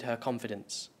 so did her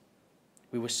confidence.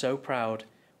 We were so proud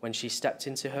when she stepped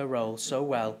into her role so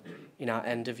well in our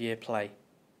end-of-year play.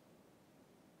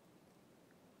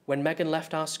 When Megan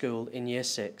left our school in Year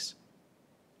 6,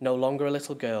 no longer a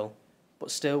little girl,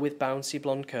 but still with bouncy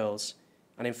blonde curls,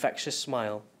 an infectious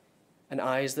smile, and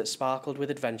eyes that sparkled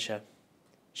with adventure,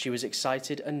 she was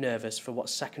excited and nervous for what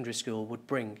secondary school would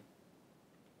bring.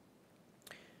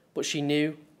 But she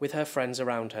knew, with her friends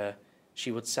around her,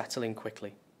 she would settle in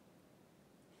quickly.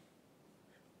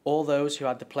 All those who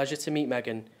had the pleasure to meet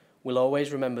Megan will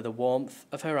always remember the warmth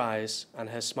of her eyes and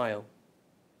her smile.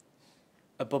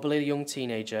 A bubbly young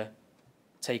teenager,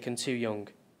 taken too young,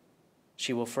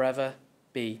 she will forever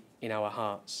be in our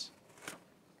hearts.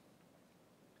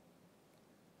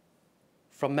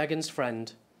 From Megan's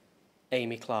friend,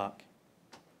 Amy Clark.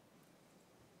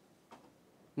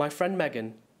 My friend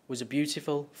Megan was a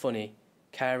beautiful, funny,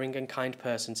 caring and kind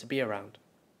person to be around.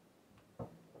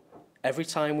 Every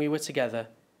time we were together,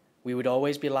 we would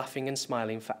always be laughing and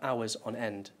smiling for hours on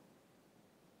end.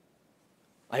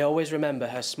 I always remember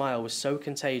her smile was so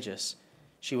contagious,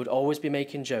 she would always be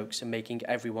making jokes and making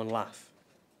everyone laugh.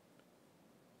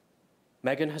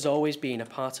 Megan has always been a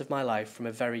part of my life from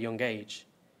a very young age.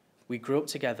 We grew up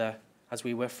together as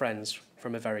we were friends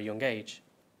from a very young age.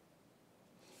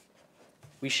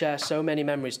 We share so many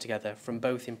memories together, from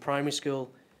both in primary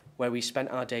school, where we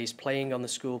spent our days playing on the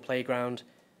school playground,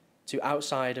 to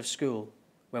outside of school,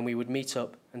 when we would meet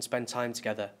up and spend time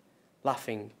together,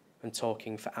 laughing and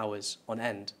talking for hours on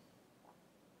end.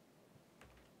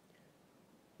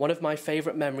 One of my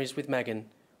favourite memories with Megan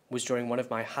was during one of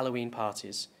my Halloween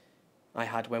parties I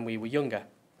had when we were younger.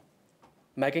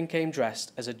 Megan came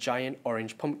dressed as a giant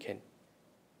orange pumpkin,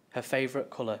 her favourite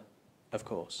colour, of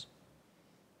course.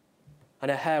 And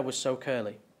her hair was so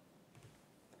curly.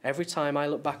 Every time I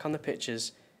look back on the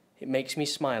pictures, it makes me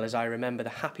smile as I remember the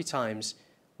happy times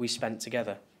we spent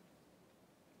together.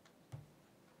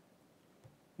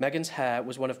 Megan's hair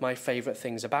was one of my favourite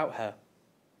things about her.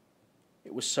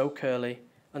 It was so curly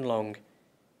and long,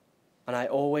 and I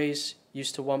always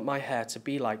used to want my hair to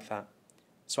be like that,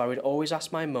 so I would always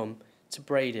ask my mum to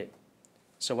braid it,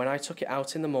 so when I took it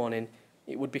out in the morning,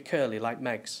 it would be curly like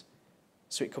Meg's,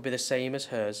 so it could be the same as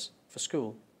hers for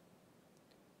school.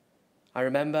 I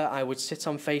remember I would sit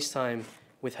on FaceTime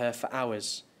with her for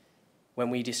hours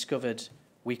when we discovered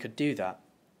we could do that.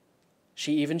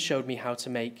 She even showed me how to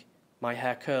make my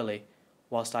hair curly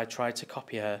whilst I tried to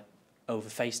copy her over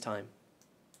FaceTime.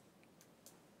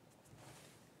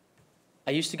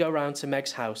 I used to go round to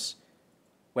Meg's house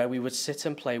where we would sit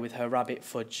and play with her rabbit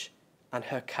Fudge and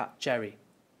her cat Jerry.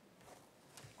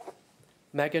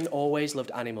 Megan always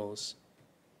loved animals.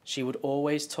 She would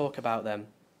always talk about them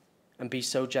and be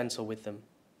so gentle with them.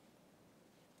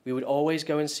 We would always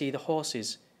go and see the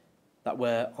horses that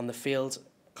were on the field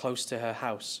close to her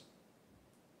house.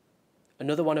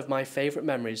 Another one of my favourite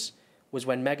memories was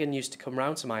when Megan used to come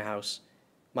round to my house.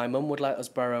 My mum would let us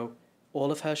borrow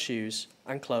all of her shoes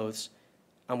and clothes,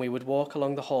 and we would walk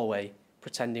along the hallway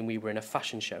pretending we were in a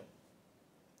fashion show.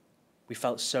 We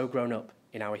felt so grown up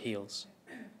in our heels.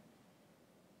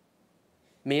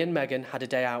 Me and Megan had a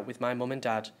day out with my mum and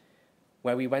dad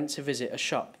where we went to visit a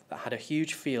shop that had a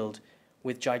huge field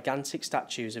with gigantic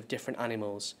statues of different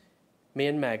animals. Me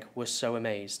and Meg were so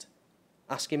amazed,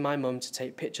 asking my mum to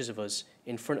take pictures of us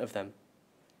in front of them.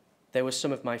 They were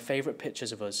some of my favourite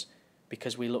pictures of us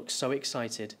because we looked so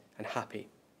excited and happy.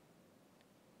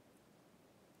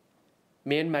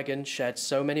 Me and Megan shared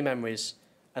so many memories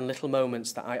and little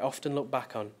moments that I often look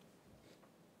back on.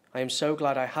 I am so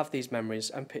glad I have these memories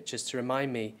and pictures to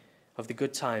remind me of the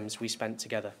good times we spent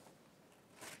together.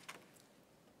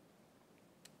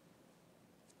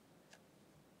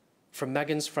 From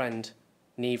Megan's friend,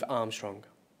 Neve Armstrong.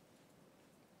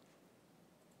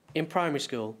 In primary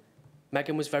school,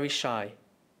 Megan was very shy,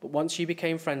 but once you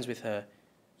became friends with her,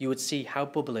 you would see how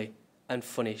bubbly and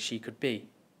funny she could be.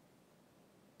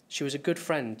 She was a good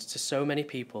friend to so many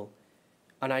people,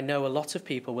 and I know a lot of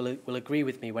people will agree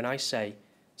with me when I say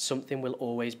something will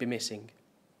always be missing.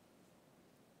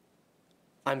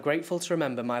 I'm grateful to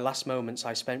remember my last moments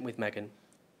I spent with Megan.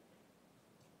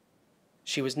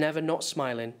 She was never not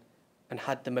smiling and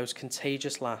had the most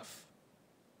contagious laugh.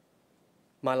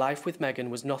 My life with Megan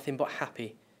was nothing but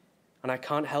happy, and I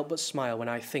can't help but smile when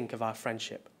I think of our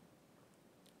friendship.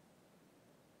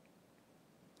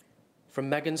 From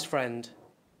Megan's friend,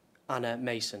 Anna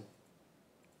Mason.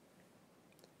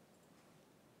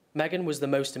 Megan was the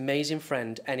most amazing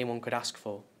friend anyone could ask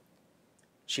for.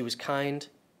 She was kind,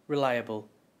 reliable,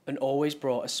 and always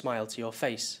brought a smile to your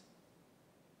face.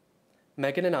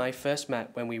 Megan and I first met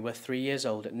when we were 3 years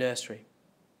old at nursery.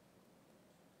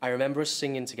 I remember us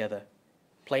singing together,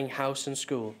 playing house and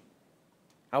school.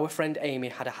 Our friend Amy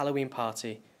had a Halloween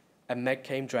party, and Meg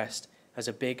came dressed as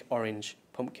a big orange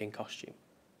pumpkin costume.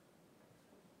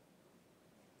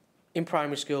 In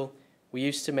primary school, we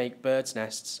used to make birds'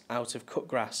 nests out of cut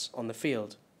grass on the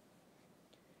field.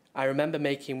 I remember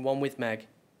making one with Meg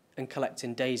and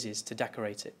collecting daisies to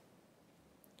decorate it.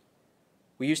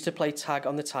 We used to play tag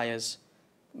on the tyres.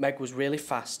 Meg was really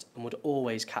fast and would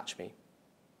always catch me.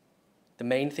 The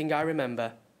main thing I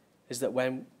remember is that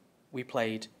when we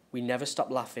played, we never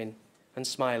stopped laughing and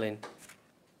smiling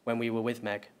when we were with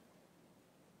Meg.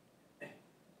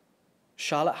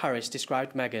 Charlotte Harris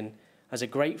described Megan as a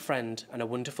great friend and a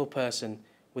wonderful person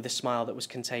with a smile that was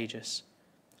contagious.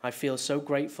 I feel so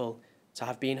grateful to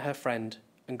have been her friend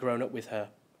and grown up with her.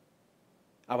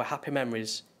 Our happy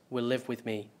memories will live with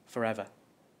me forever.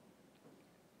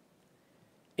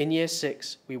 In year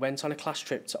 6, we went on a class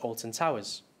trip to Alton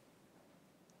Towers.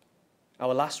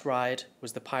 Our last ride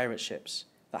was the pirate ships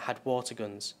that had water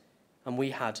guns, and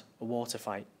we had a water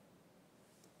fight.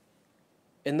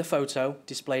 In the photo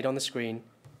displayed on the screen,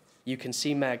 you can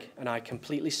see Meg and I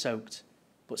completely soaked,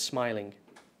 but smiling.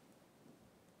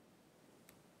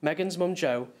 Megan's mum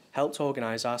Jo helped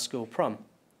organise our school prom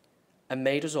and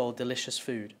made us all delicious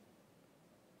food.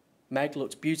 Meg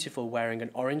looked beautiful wearing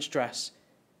an orange dress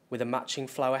with a matching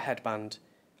flower headband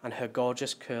and her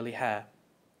gorgeous curly hair.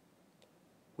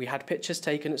 We had pictures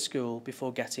taken at school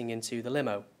before getting into the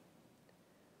limo.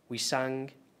 We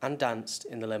sang and danced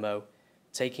in the limo,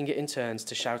 taking it in turns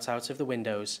to shout out of the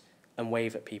windows and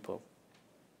wave at people.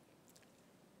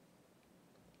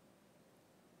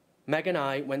 Meg and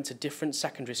I went to different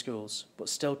secondary schools, but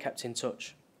still kept in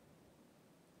touch.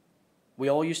 We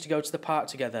all used to go to the park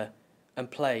together and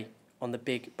play on the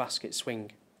big basket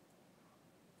swing.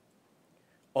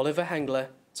 Oliver Hengler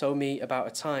told me about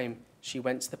a time she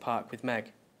went to the park with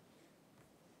Meg.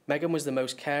 Megan was the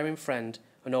most caring friend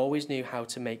and always knew how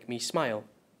to make me smile.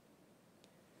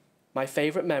 My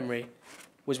favourite memory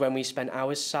was when we spent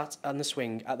hours sat on the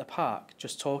swing at the park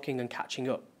just talking and catching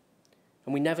up,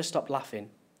 and we never stopped laughing,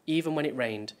 even when it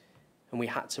rained and we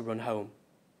had to run home.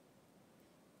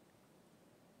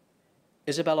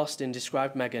 Isabel Austin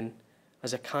described Megan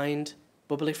as a kind,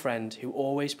 bubbly friend who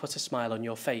always put a smile on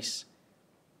your face.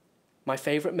 My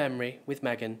favourite memory with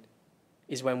Megan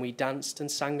is when we danced and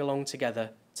sang along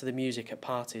together to the music at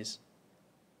parties.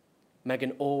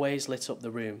 Megan always lit up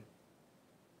the room.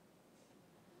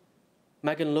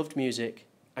 Megan loved music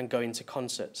and going to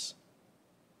concerts.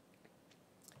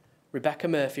 Rebecca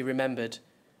Murphy remembered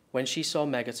when she saw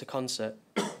Meg at a concert.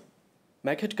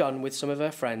 Meg had gone with some of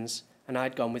her friends and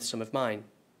I'd gone with some of mine.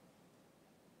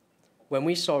 When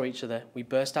we saw each other, we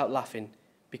burst out laughing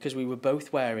because we were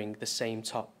both wearing the same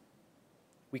top.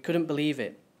 We couldn't believe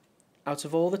it. Out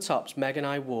of all the tops Meg and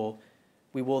I wore,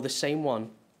 we wore the same one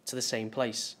to the same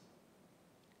place.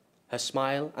 Her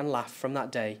smile and laugh from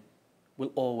that day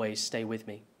will always stay with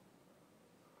me.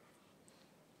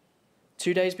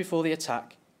 2 days before the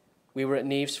attack, we were at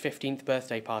Neve's 15th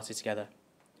birthday party together.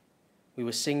 We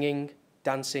were singing,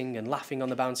 dancing and laughing on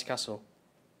the bouncy castle.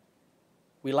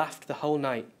 We laughed the whole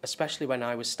night, especially when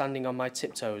I was standing on my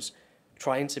tiptoes,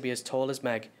 trying to be as tall as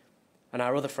Meg and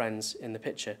our other friends in the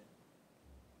picture.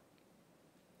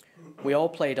 We all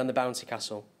played on the bouncy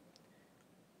castle,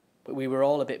 but we were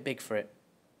all a bit big for it.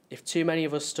 If too many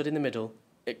of us stood in the middle,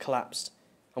 it collapsed,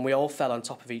 and we all fell on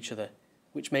top of each other,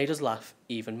 which made us laugh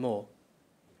even more.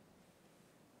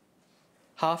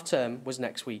 Half term was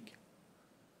next week,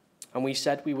 and we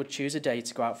said we would choose a day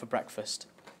to go out for breakfast,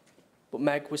 but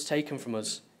Meg was taken from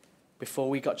us before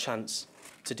we got a chance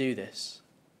to do this.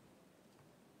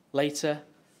 Later,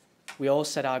 we all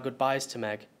said our goodbyes to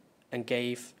Meg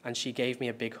and she gave me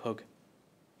a big hug.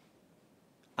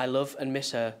 I love and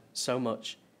miss her so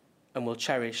much, and will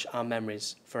cherish our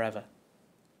memories forever.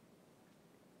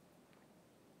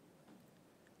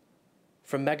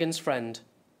 From Megan's friend,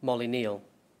 Molly Neal.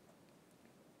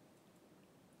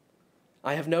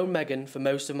 I have known Megan for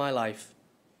most of my life,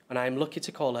 and I am lucky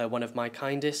to call her one of my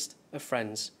kindest of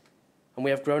friends, and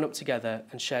we have grown up together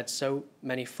and shared so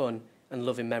many fun and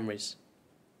loving memories.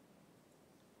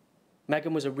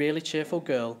 Megan was a really cheerful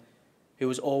girl who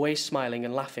was always smiling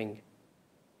and laughing.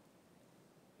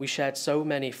 We shared so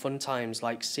many fun times,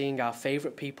 like seeing our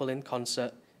favourite people in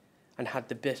concert and had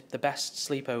the best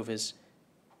sleepovers.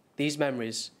 These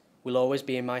memories will always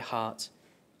be in my heart,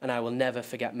 and I will never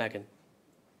forget Megan.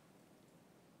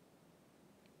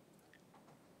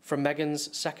 From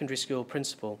Megan's secondary school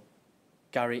principal,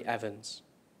 Gary Evans.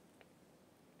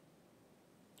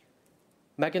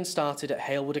 Megan started at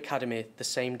Halewood Academy the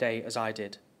same day as I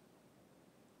did.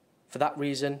 For that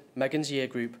reason, Megan's year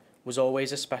group was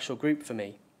always a special group for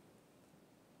me.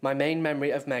 My main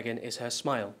memory of Megan is her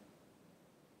smile.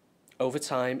 Over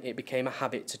time, it became a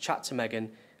habit to chat to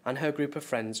Megan and her group of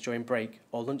friends during break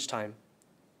or lunchtime.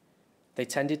 They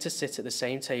tended to sit at the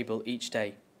same table each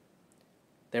day.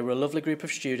 They were a lovely group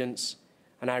of students,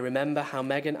 and I remember how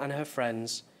Megan and her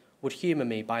friends would humour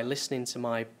me by listening to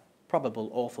my probable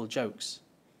awful jokes.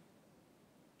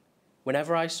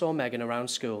 Whenever I saw Megan around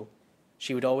school,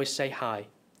 she would always say hi,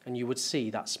 and you would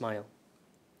see that smile.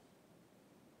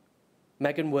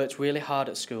 Megan worked really hard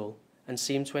at school and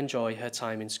seemed to enjoy her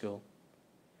time in school.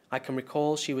 I can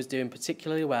recall she was doing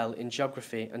particularly well in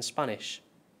geography and Spanish.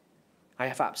 I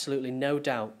have absolutely no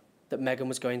doubt that Megan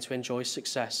was going to enjoy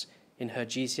success in her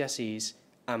GCSEs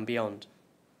and beyond.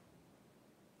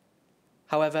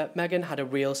 However, Megan had a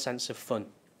real sense of fun.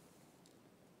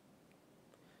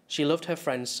 She loved her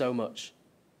friends so much.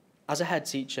 As a head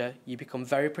teacher, you become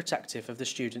very protective of the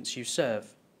students you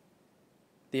serve.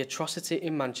 The atrocity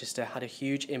in Manchester had a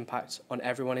huge impact on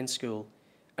everyone in school,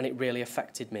 and it really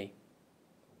affected me.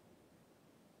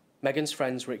 Megan's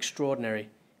friends were extraordinary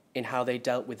in how they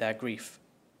dealt with their grief.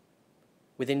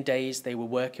 Within days, they were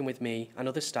working with me and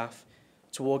other staff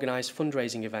to organise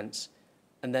fundraising events,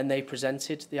 and then they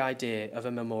presented the idea of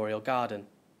a memorial garden.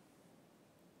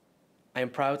 I am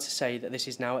proud to say that this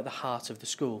is now at the heart of the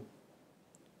school.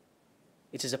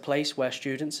 It is a place where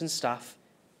students and staff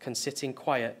can sit in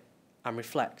quiet and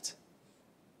reflect.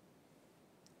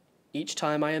 Each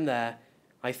time I am there,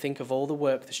 I think of all the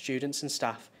work the students and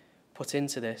staff put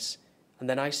into this, and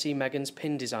then I see Megan's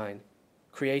pin design,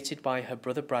 created by her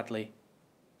brother Bradley,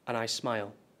 and I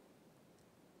smile.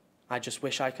 I just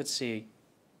wish I could see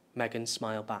Megan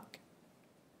smile back.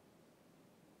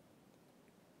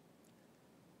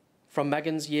 From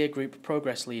Megan's year group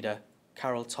progress leader,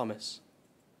 Carol Thomas.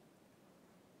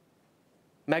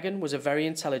 Megan was a very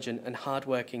intelligent and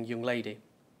hard-working young lady.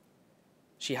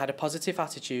 She had a positive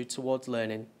attitude towards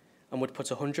learning and would put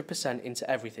 100% into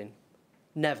everything,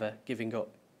 never giving up.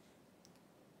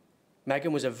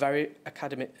 Megan was a very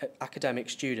academic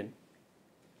student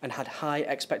and had high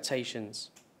expectations.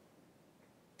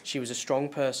 She was a strong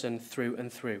person through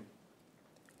and through,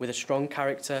 with a strong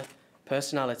character,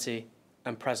 personality,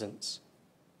 and presence.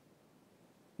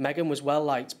 Megan was well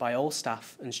liked by all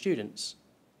staff and students.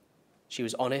 She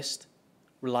was honest,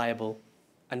 reliable,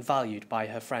 and valued by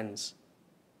her friends.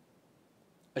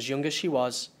 As young as she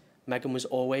was, Megan was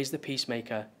always the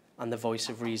peacemaker and the voice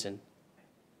of reason.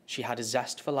 She had a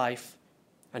zest for life,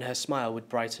 and her smile would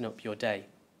brighten up your day.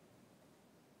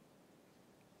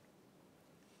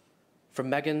 From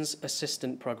Megan's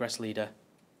assistant progress leader,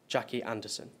 Jackie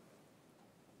Anderson.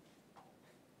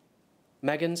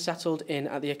 Megan settled in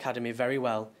at the academy very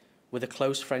well, with a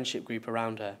close friendship group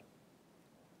around her.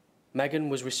 Megan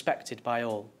was respected by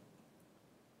all.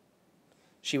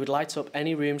 She would light up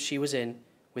any room she was in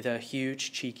with her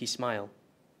huge, cheeky smile.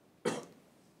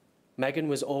 Megan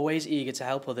was always eager to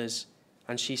help others,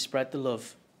 and she spread the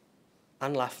love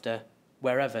and laughter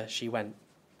wherever she went.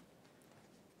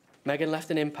 Megan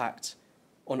left an impact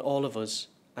on all of us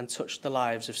and touched the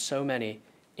lives of so many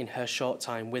in her short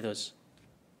time with us.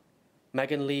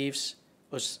 Megan leaves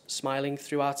us smiling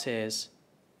through our tears.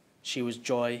 She was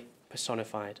joy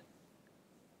personified.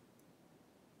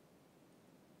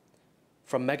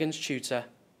 From Megan's tutor,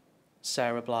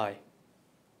 Sarah Bly.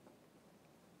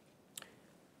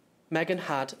 Megan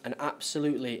had an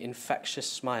absolutely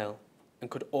infectious smile and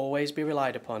could always be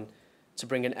relied upon to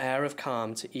bring an air of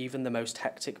calm to even the most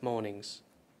hectic mornings.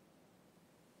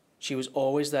 She was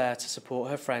always there to support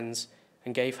her friends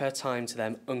and gave her time to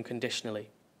them unconditionally.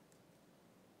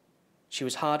 She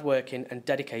was hardworking and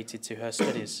dedicated to her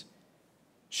studies,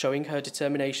 showing her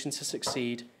determination to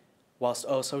succeed whilst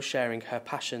also sharing her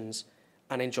passions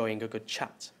and enjoying a good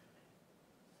chat.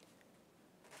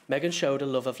 Megan showed a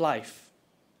love of life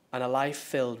and a life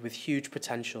filled with huge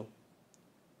potential,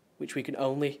 which we can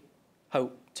only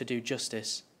hope to do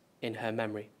justice in her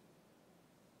memory.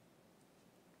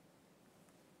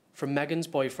 From Megan's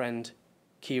boyfriend,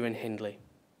 Kieran Hindley.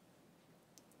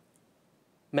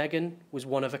 Megan was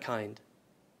one of a kind.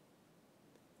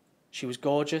 She was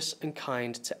gorgeous and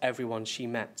kind to everyone she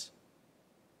met.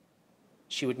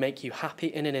 She would make you happy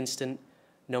in an instant,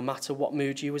 no matter what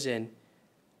mood you was in,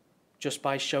 just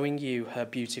by showing you her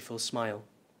beautiful smile.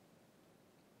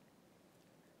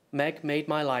 Meg made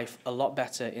my life a lot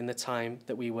better in the time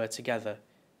that we were together,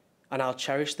 and I'll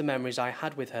cherish the memories I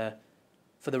had with her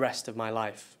for the rest of my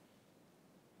life.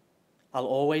 I'll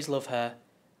always love her,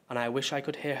 and I wish I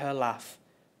could hear her laugh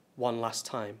one last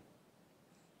time.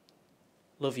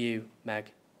 Love you,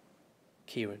 Meg.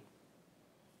 Kieran.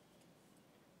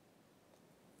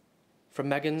 From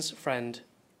Megan's friend,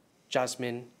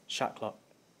 Jasmine Shacklock.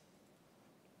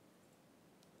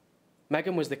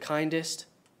 Megan was the kindest,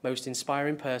 most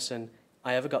inspiring person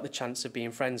I ever got the chance of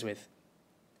being friends with.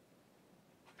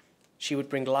 She would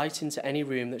bring light into any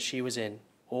room that she was in,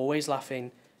 always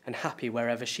laughing and happy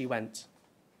wherever she went.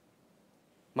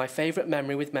 My favourite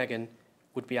memory with Megan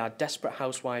would be our Desperate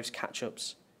Housewives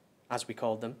catch-ups, as we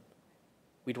called them.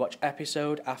 We'd watch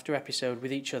episode after episode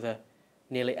with each other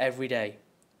nearly every day,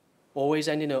 always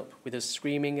ending up with us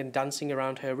screaming and dancing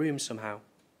around her room somehow.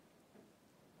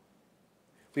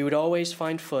 We would always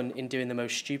find fun in doing the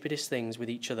most stupidest things with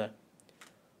each other,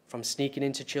 from sneaking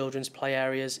into children's play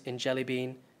areas in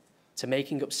Jellybean to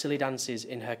making up silly dances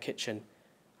in her kitchen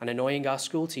and annoying our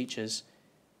school teachers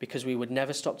because we would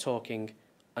never stop talking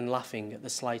and laughing at the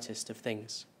slightest of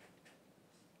things.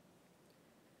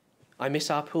 I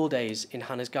miss our pool days in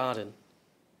Hannah's garden,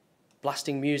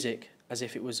 blasting music as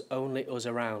if it was only us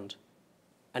around,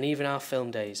 and even our film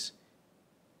days,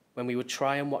 when we would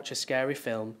try and watch a scary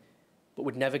film but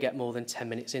would never get more than 10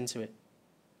 minutes into it.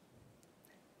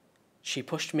 She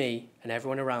pushed me and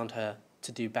everyone around her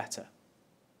to do better.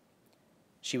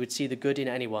 She would see the good in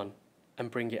anyone and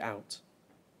bring it out.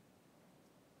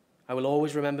 I will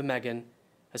always remember Megan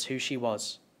as who she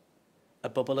was, a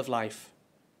bubble of life,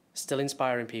 still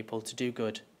inspiring people to do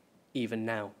good, even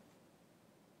now.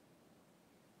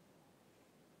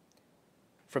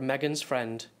 From Megan's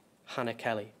friend, Hannah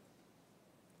Kelly.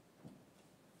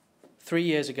 3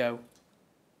 years ago,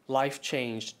 life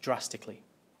changed drastically.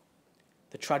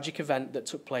 The tragic event that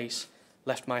took place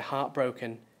left my heart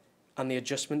broken and the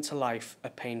adjustment to life a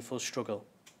painful struggle.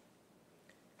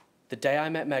 The day I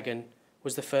met Megan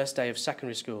was the first day of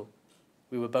secondary school.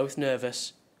 We were both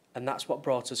nervous, and that's what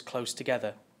brought us close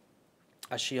together,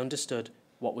 as she understood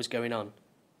what was going on.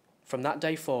 From that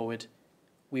day forward,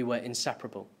 we were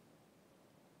inseparable.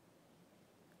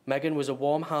 Megan was a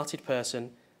warm-hearted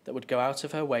person that would go out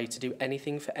of her way to do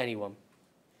anything for anyone.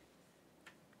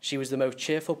 She was the most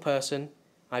cheerful person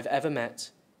I've ever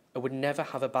met and would never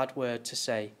have a bad word to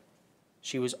say.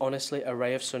 She was honestly a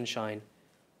ray of sunshine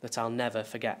that I'll never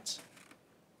forget.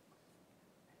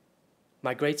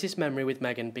 My greatest memory with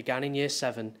Megan began in Year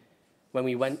 7 when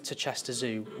we went to Chester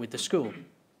Zoo with the school.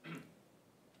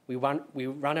 We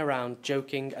ran around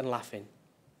joking and laughing.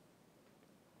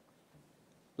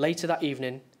 Later that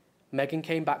evening, Megan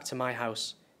came back to my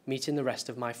house, meeting the rest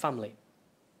of my family.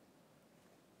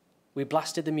 We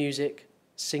blasted the music,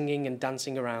 singing and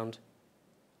dancing around.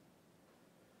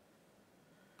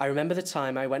 I remember the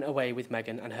time I went away with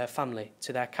Megan and her family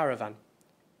to their caravan,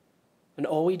 and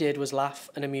all we did was laugh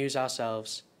and amuse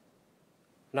ourselves.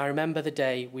 And I remember the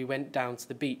day we went down to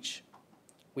the beach.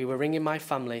 We were ringing my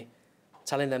family,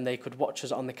 telling them they could watch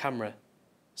us on the camera,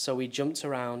 so we jumped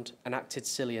around and acted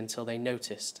silly until they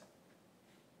noticed.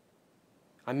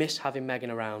 I miss having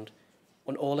Megan around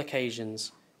on all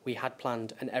occasions we had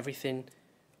planned, and everything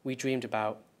we dreamed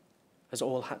about has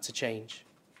all had to change.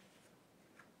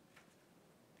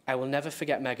 I will never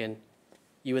forget Megan.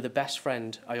 You were the best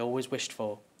friend I always wished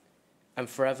for, and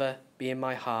forever be in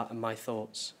my heart and my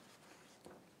thoughts.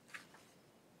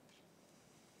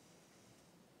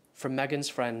 From Megan's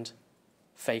friend,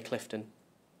 Faye Clifton.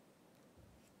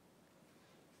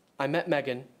 I met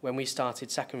Megan when we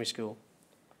started secondary school,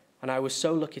 and I was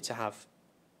so lucky to have.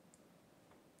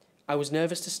 I was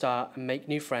nervous to start and make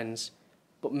new friends,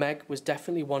 but Meg was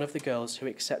definitely one of the girls who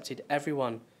accepted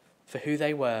everyone for who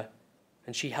they were,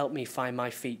 and she helped me find my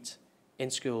feet in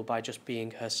school by just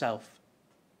being herself.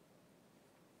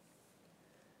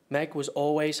 Meg was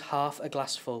always half a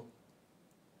glass full.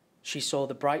 She saw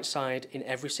the bright side in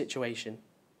every situation.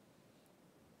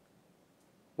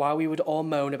 While we would all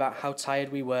moan about how tired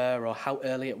we were or how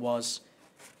early it was,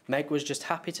 Meg was just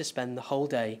happy to spend the whole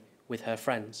day with her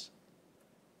friends.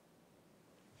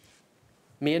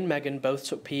 Me and Megan both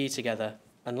took PE together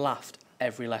and laughed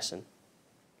every lesson.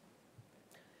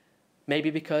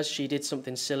 Maybe because she did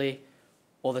something silly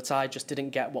or that I just didn't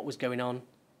get what was going on,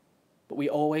 but we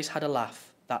always had a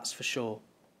laugh, that's for sure.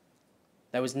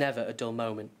 There was never a dull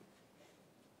moment.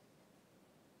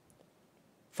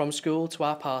 From school to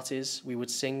our parties, we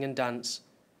would sing and dance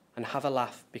and have a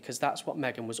laugh because that's what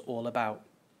Megan was all about.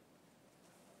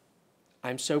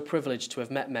 I'm so privileged to have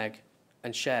met Meg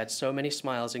and shared so many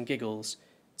smiles and giggles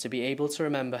to be able to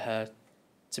remember her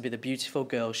to be the beautiful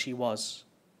girl she was,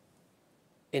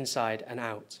 inside and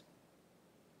out.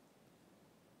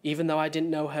 Even though I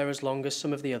didn't know her as long as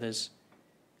some of the others,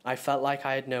 I felt like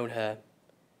I had known her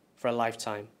for a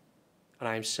lifetime, and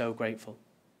I am so grateful.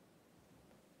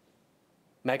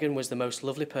 Megan was the most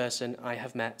lovely person I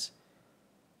have met,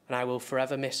 and I will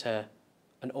forever miss her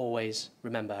and always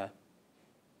remember her.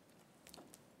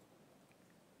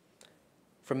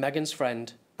 From Megan's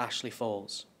friend, Ashley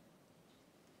Falls.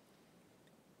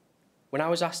 When I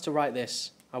was asked to write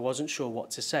this, I wasn't sure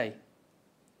what to say.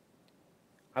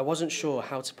 I wasn't sure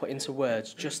how to put into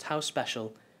words just how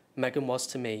special Megan was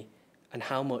to me and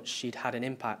how much she'd had an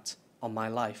impact on my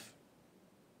life.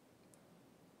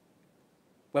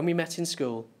 When we met in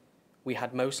school, we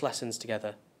had most lessons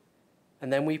together,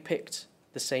 and then we picked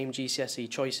the same GCSE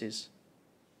choices.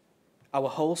 Our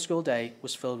whole school day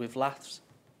was filled with laughs,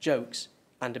 jokes,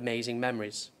 and amazing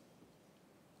memories.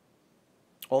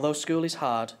 Although school is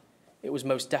hard, it was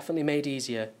most definitely made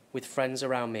easier with friends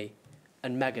around me,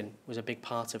 and Megan was a big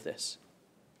part of this.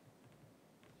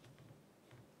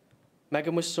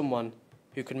 Megan was someone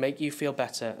who could make you feel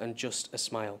better than just a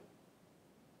smile.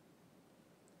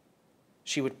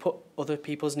 She would put other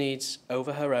people's needs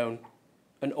over her own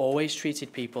and always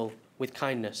treated people with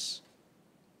kindness.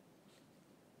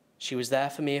 She was there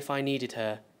for me if I needed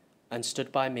her and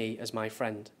stood by me as my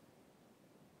friend.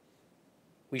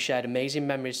 We shared amazing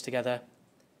memories together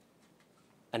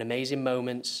and amazing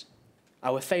moments,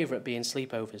 our favourite being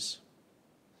sleepovers.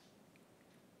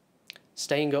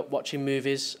 Staying up watching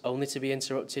movies only to be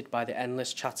interrupted by the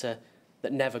endless chatter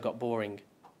that never got boring.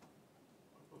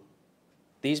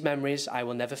 These memories I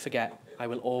will never forget. I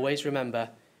will always remember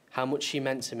how much she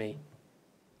meant to me.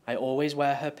 I always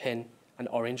wear her pin and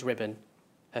orange ribbon,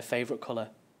 her favourite colour,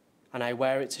 and I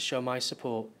wear it to show my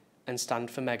support and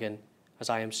stand for Megan, as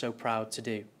I am so proud to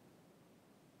do.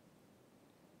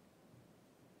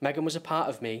 Megan was a part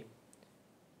of me.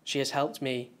 She has helped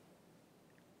me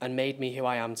and made me who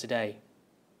I am today,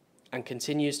 and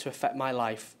continues to affect my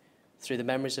life through the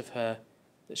memories of her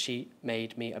that she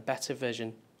made me a better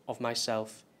version of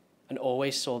myself and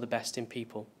always saw the best in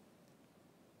people,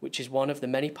 which is one of the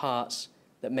many parts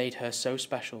that made her so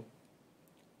special,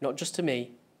 not just to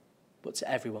me, but to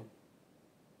everyone.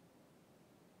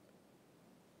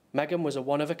 Megan was a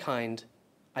one of a kind.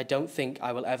 I don't think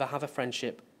I will ever have a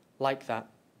friendship like that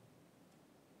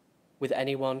with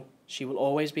anyone. She will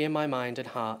always be in my mind and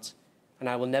heart, and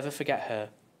I will never forget her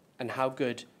and how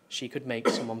good she could make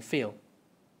someone feel.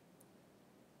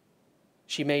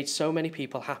 She made so many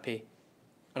people happy,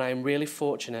 and I am really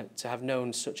fortunate to have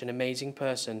known such an amazing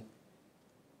person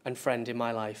and friend in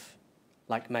my life,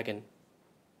 like Megan.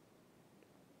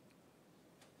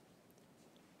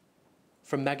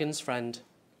 From Megan's friend,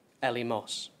 Ellie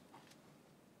Moss.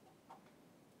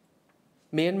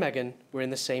 Me and Megan were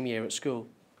in the same year at school.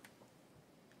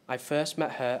 I first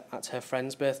met her at her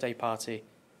friend's birthday party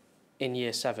in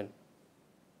Year 7.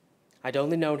 I'd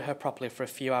only known her properly for a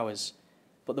few hours,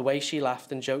 but the way she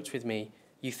laughed and joked with me,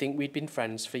 you'd think we'd been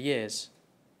friends for years.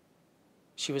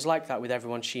 She was like that with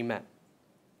everyone she met,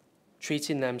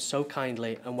 treating them so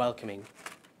kindly and welcoming.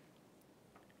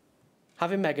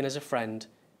 Having Megan as a friend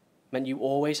meant you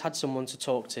always had someone to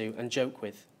talk to and joke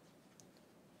with.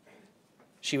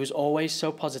 She was always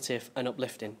so positive and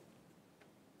uplifting.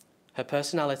 Her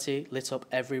personality lit up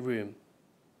every room.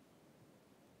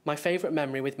 My favourite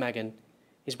memory with Megan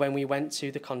is when we went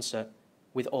to the concert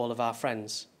with all of our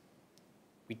friends.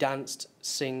 We danced,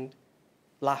 sang,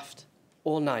 laughed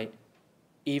all night,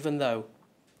 even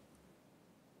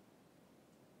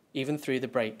through the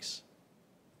breaks.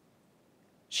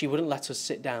 She wouldn't let us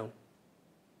sit down.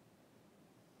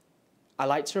 I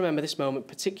like to remember this moment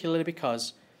particularly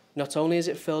because not only is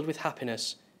it filled with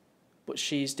happiness, but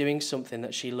she's doing something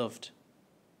that she loved.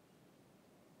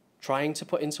 Trying to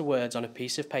put into words on a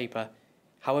piece of paper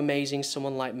how amazing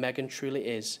someone like Megan truly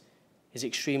is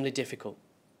extremely difficult.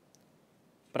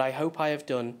 But I hope I have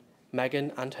done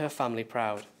Megan and her family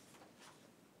proud.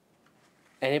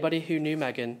 Anybody who knew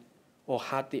Megan or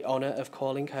had the honour of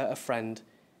calling her a friend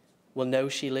will know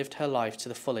she lived her life to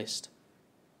the fullest,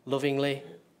 lovingly,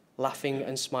 laughing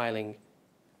and smiling,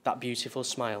 that beautiful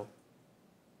smile.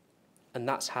 And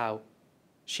that's how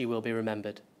she will be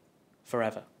remembered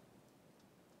forever.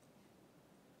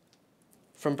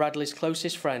 From Bradley's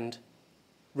closest friend,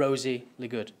 Rosie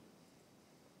Ligood.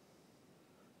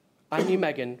 I knew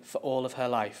Megan for all of her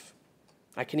life.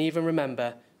 I can even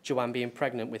remember Joanne being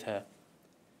pregnant with her.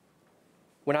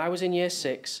 When I was in year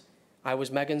 6, I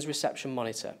was Megan's reception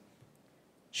monitor.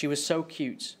 She was so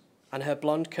cute, and her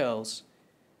blonde curls,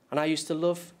 and I used to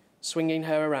love swinging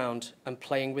her around and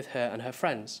playing with her and her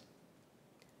friends.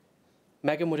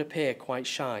 Megan would appear quite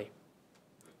shy,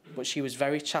 but she was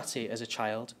very chatty as a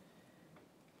child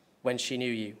when she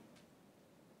knew you.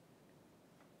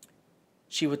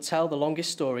 She would tell the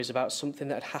longest stories about something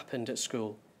that had happened at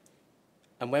school,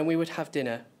 and when we would have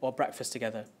dinner or breakfast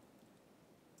together,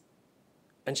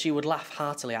 and she would laugh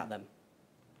heartily at them.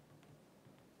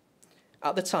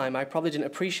 At the time, I probably didn't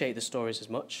appreciate the stories as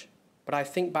much, but I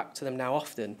think back to them now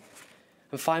often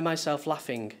and find myself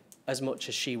laughing as much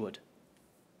as she would.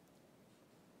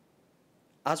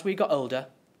 As we got older,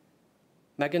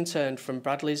 Megan turned from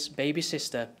Bradley's baby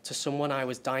sister to someone I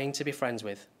was dying to be friends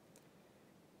with.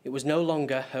 It was no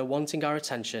longer her wanting our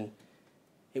attention,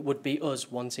 it would be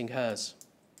us wanting hers.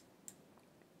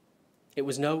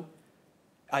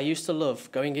 I used to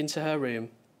love going into her room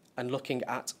and looking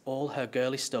at all her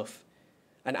girly stuff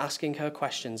and asking her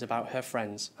questions about her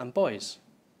friends and boys.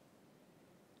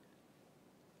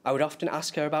 I would often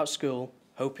ask her about school,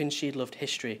 hoping she'd loved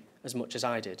history as much as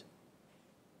I did.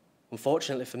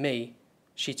 Unfortunately for me,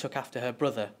 she took after her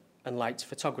brother and liked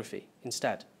photography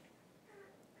instead.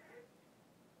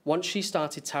 Once she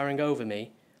started towering over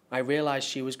me, I realised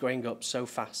she was growing up so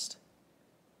fast,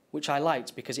 which I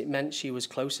liked because it meant she was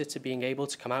closer to being able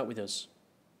to come out with us.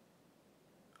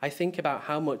 I think about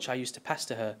how much I used to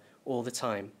pester her all the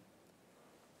time.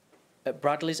 At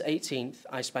Bradley's 18th,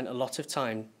 I spent a lot of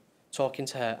time talking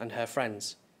to her and her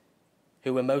friends,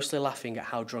 who were mostly laughing at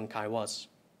how drunk I was.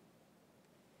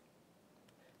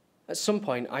 At some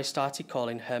point, I started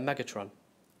calling her Megatron.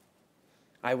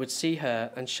 I would see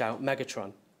her and shout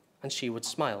Megatron, and she would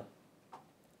smile.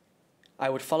 I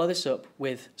would follow this up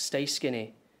with Stay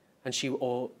Skinny, and she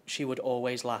would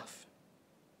always laugh.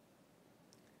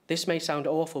 This may sound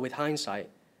awful with hindsight,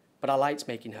 but I liked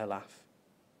making her laugh.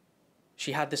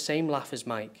 She had the same laugh as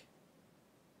Mike.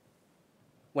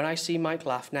 When I see Mike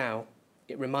laugh now,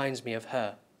 it reminds me of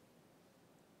her.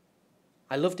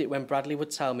 I loved it when Bradley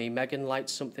would tell me Megan liked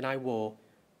something I wore,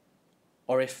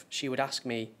 or if she would ask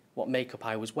me what makeup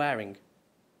I was wearing.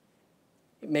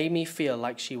 It made me feel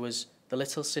like she was the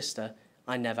little sister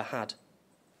I never had.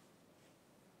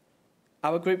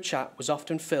 Our group chat was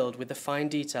often filled with the fine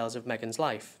details of Megan's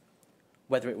life,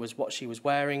 whether it was what she was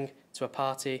wearing to a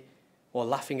party or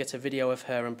laughing at a video of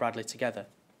her and Bradley together.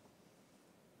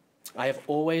 I have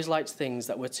always liked things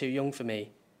that were too young for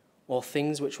me or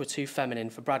things which were too feminine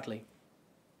for Bradley.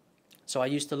 So I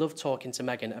used to love talking to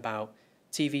Megan about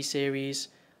TV series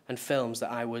and films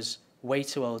that I was way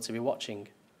too old to be watching.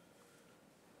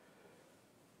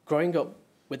 Growing up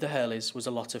with the Hurleys was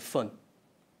a lot of fun.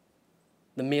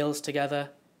 The meals together,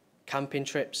 camping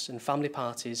trips and family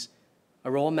parties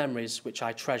are all memories which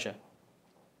I treasure.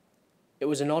 It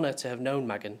was an honour to have known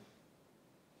Megan.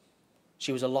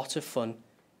 She was a lot of fun.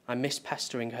 I miss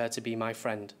pestering her to be my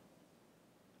friend.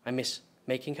 I miss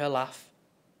making her laugh.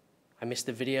 I miss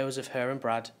the videos of her and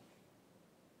Brad.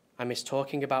 I miss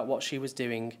talking about what she was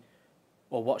doing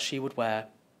or what she would wear.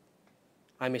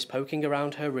 I miss poking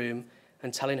around her room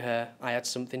and telling her I had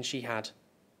something she had.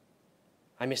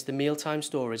 I miss the mealtime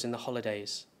stories in the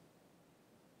holidays.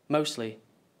 Mostly,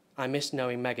 I miss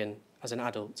knowing Megan as an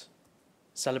adult,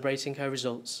 celebrating her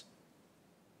results,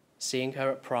 seeing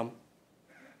her at prom,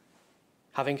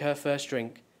 having her first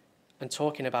drink, and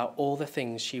talking about all the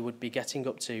things she would be getting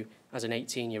up to as an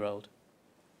 18-year-old.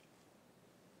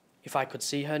 If I could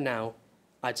see her now,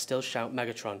 I'd still shout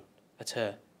Megatron at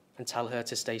her and tell her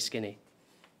to stay skinny,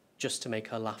 just to make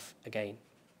her laugh again.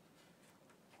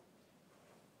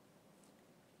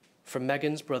 From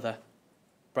Megan's brother,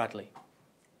 Bradley.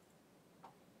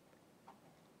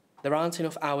 There aren't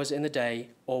enough hours in the day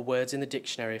or words in the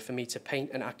dictionary for me to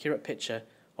paint an accurate picture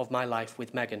of my life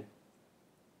with Megan.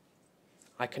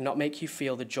 I cannot make you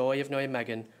feel the joy of knowing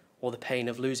Megan or the pain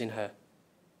of losing her.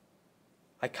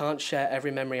 I can't share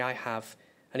every memory I have,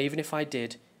 and even if I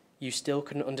did, you still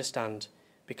couldn't understand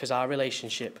because our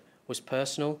relationship was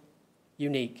personal,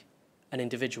 unique, and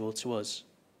individual to us.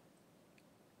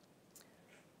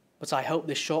 But I hope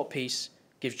this short piece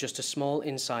gives just a small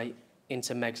insight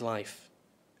into Meg's life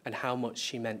and how much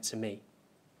she meant to me.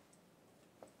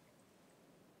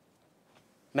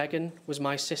 Megan was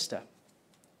my sister.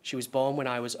 She was born when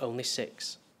I was only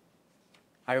 6.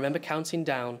 I remember counting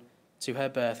down to her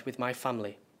birth with my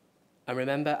family, and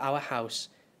remember our house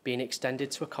being extended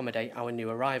to accommodate our new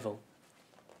arrival.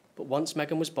 But once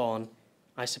Megan was born,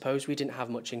 I suppose we didn't have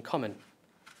much in common.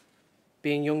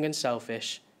 Being young and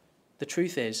selfish, the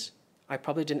truth is, I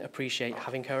probably didn't appreciate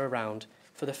having her around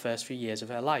for the first few years of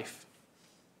her life.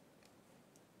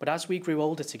 But as we grew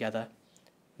older together,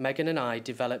 Megan and I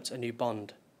developed a new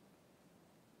bond.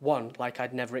 One like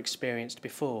I'd never experienced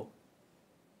before.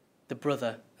 The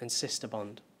brother and sister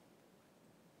bond.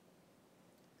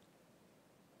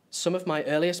 Some of my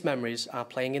earliest memories are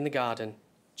playing in the garden,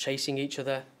 chasing each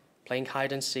other, playing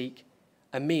hide and seek,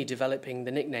 and me developing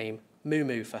the nickname Moo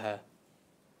Moo for her.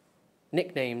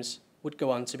 Nicknames would go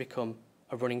on to become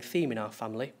a running theme in our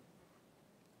family.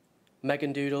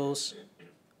 Megan Doodles,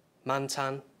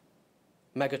 Mantan,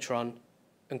 Megatron,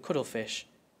 and Cuddlefish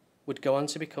would go on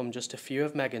to become just a few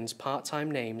of Megan's part-time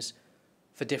names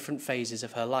for different phases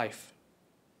of her life.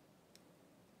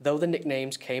 Though the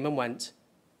nicknames came and went,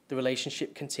 the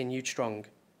relationship continued strong,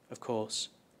 of course.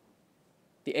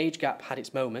 The age gap had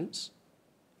its moments.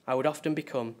 I would often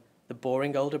become the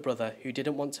boring older brother who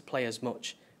didn't want to play as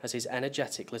much as his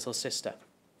energetic little sister,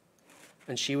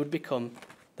 and she would become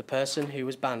the person who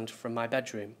was banned from my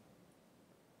bedroom.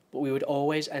 But we would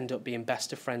always end up being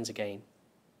best of friends again,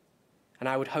 and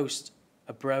I would host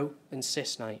a bro and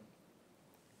sis night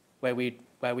where we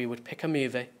would pick a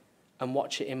movie and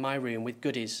watch it in my room with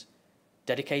goodies,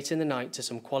 dedicating the night to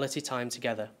some quality time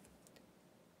together.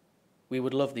 We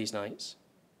would love these nights.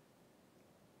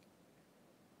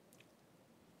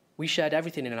 We shared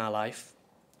everything in our life: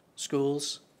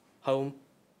 schools, home,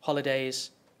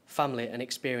 holidays, family and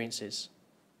experiences.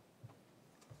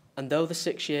 And though the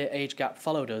 6-year age gap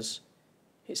followed us,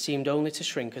 it seemed only to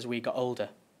shrink as we got older.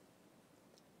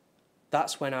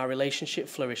 That's when our relationship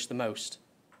flourished the most.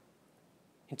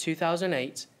 In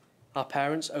 2008, our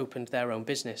parents opened their own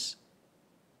business.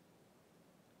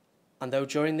 And though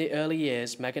during the early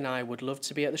years Meg and I would love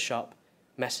to be at the shop,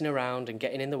 messing around and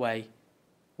getting in the way,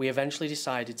 we eventually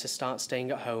decided to start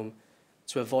staying at home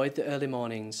to avoid the early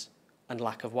mornings and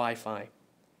lack of Wi-Fi.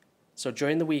 So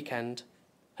during the weekend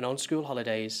and on school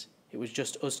holidays, it was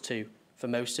just us two for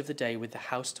most of the day with the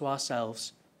house to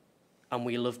ourselves, and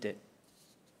we loved it.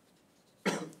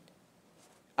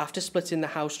 After splitting the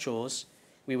house chores,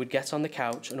 we would get on the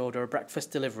couch and order a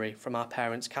breakfast delivery from our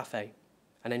parents' cafe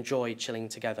and enjoy chilling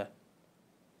together.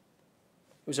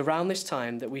 It was around this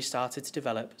time that we started to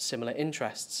develop similar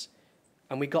interests,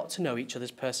 and we got to know each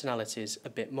other's personalities a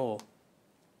bit more.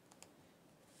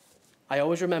 I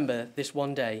always remember this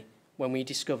one day when we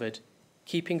discovered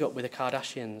Keeping Up with the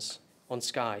Kardashians on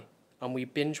Sky, and we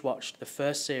binge-watched the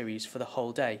first series for the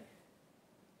whole day.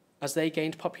 As they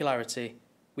gained popularity,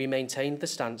 we maintained the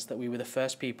stance that we were the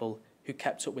first people who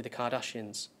kept up with the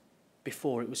Kardashians,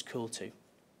 before it was cool to.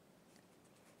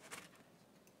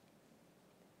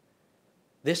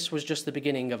 This was just the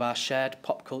beginning of our shared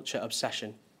pop culture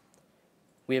obsession.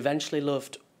 We eventually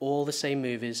loved all the same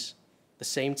movies, the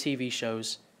same TV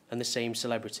shows, and the same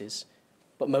celebrities,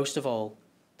 but most of all,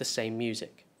 the same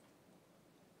music.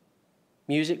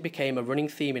 Music became a running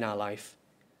theme in our life,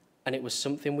 and it was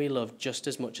something we loved just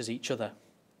as much as each other.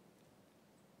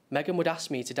 Megan would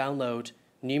ask me to download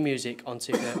new music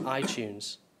onto her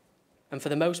iTunes, and for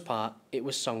the most part, it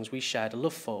was songs we shared a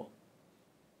love for.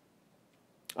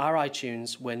 Our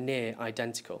iTunes were near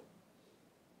identical.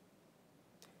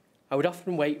 I would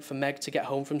often wait for Meg to get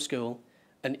home from school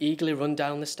and eagerly run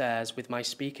down the stairs with my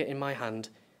speaker in my hand,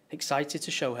 excited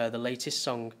to show her the latest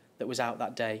song that was out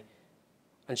that day,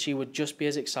 and she would just be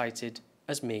as excited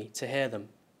as me to hear them.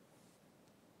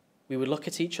 We would look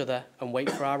at each other and wait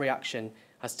for our reaction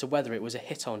as to whether it was a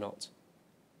hit or not.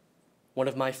 One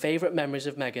of my favourite memories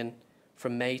of Megan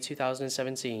from May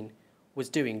 2017 was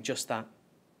doing just that,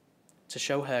 to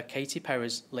show her Katy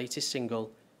Perry's latest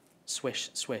single, Swish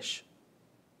Swish.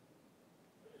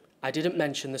 I didn't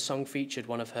mention the song featured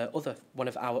one of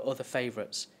our other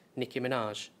favourites, Nicki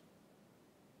Minaj.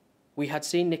 We had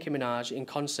seen Nicki Minaj in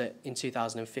concert in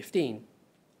 2015,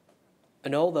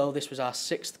 and although this was our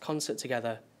 6th concert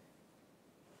together,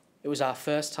 it was our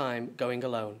first time going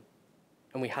alone,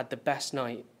 and we had the best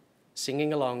night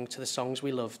singing along to the songs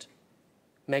we loved.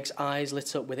 Meg's eyes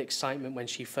lit up with excitement when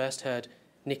she first heard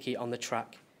Nicki on the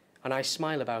track, and I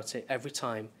smile about it every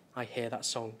time I hear that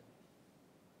song.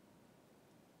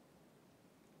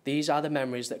 These are the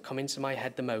memories that come into my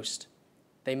head the most.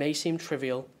 They may seem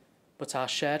trivial, but our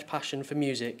shared passion for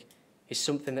music is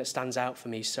something that stands out for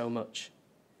me so much.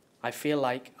 I feel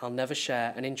like I'll never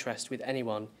share an interest with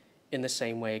anyone in the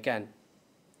same way again.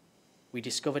 We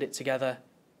discovered it together,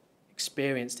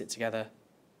 experienced it together,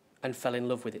 and fell in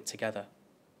love with it together.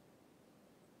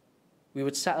 We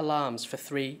would set alarms for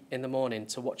 3 in the morning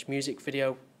to watch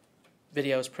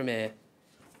videos premiere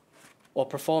or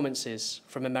performances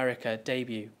from America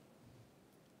debut.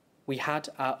 We had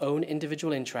our own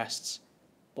individual interests,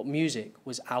 but music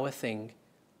was our thing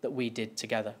that we did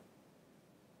together.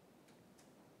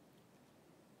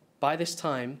 By this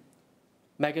time,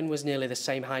 Megan was nearly the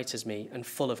same height as me and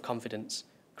full of confidence,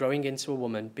 growing into a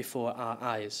woman before our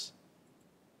eyes.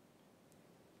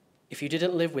 If you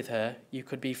didn't live with her, you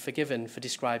could be forgiven for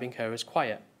describing her as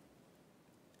quiet.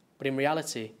 But in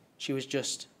reality, she was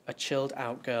just a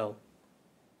chilled-out girl.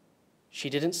 She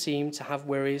didn't seem to have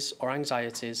worries or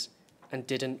anxieties and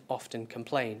didn't often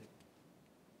complain.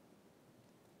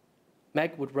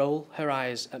 Meg would roll her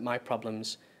eyes at my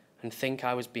problems and think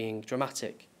I was being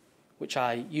dramatic, which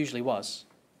I usually was,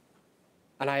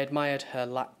 and I admired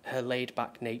her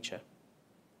laid-back nature.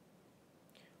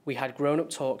 We had grown-up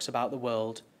talks about the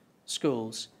world,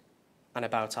 schools, and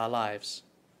about our lives.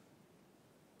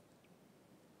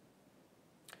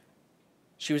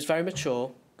 She was very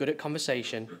mature, good at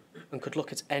conversation, and could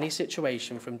look at any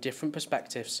situation from different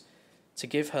perspectives to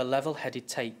give her level-headed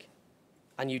take,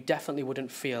 and you definitely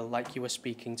wouldn't feel like you were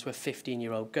speaking to a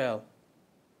 15-year-old girl.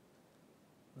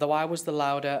 Though I was the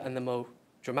louder and the more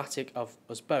dramatic of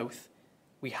us both,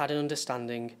 we had an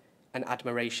understanding and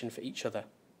admiration for each other.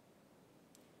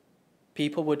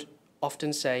 People would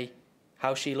often say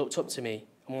how she looked up to me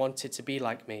and wanted to be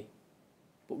like me,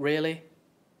 but really,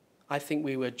 I think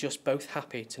we were just both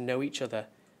happy to know each other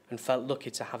and felt lucky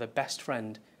to have a best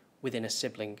friend within a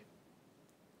sibling.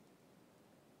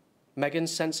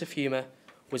 Megan's sense of humour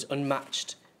was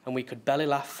unmatched, and we could belly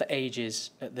laugh for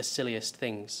ages at the silliest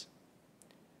things.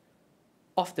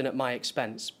 Often at my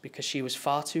expense, because she was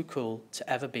far too cool to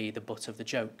ever be the butt of the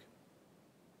joke.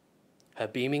 Her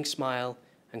beaming smile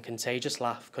and contagious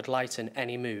laugh could lighten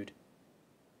any mood.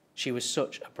 She was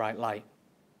such a bright light.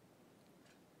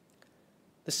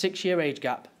 The 6-year age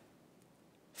gap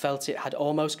felt it had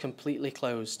almost completely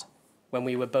closed when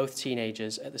we were both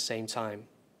teenagers at the same time.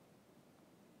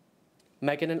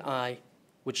 Megan and I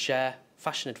would share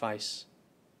fashion advice,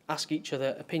 ask each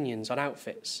other opinions on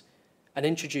outfits, and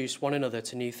introduce one another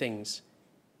to new things,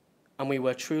 and we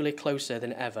were truly closer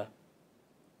than ever.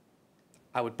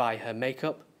 I would buy her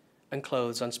makeup and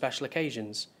clothes on special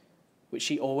occasions, which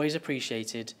she always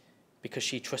appreciated because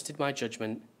she trusted my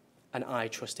judgment and I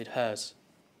trusted hers.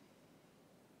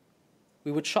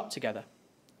 We would shop together,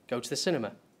 go to the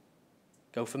cinema,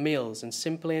 go for meals, and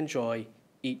simply enjoy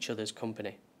each other's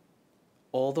company,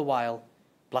 all the while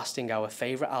blasting our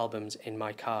favourite albums in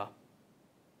my car.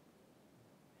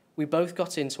 We both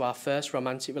got into our first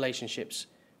romantic relationships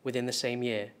within the same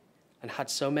year and had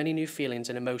so many new feelings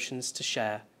and emotions to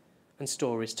share and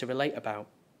stories to relate about.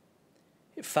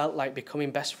 It felt like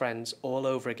becoming best friends all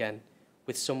over again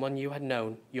with someone you had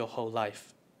known your whole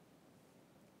life.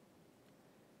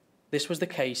 This was the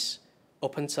case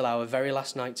up until our very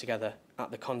last night together at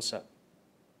the concert.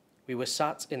 We were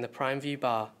sat in the Prime View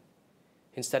bar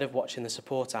instead of watching the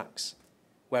support acts,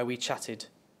 where we chatted,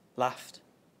 laughed,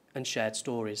 and shared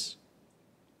stories.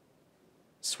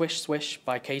 Swish Swish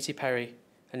by Katy Perry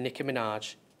and Nicki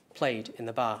Minaj played in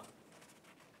the bar.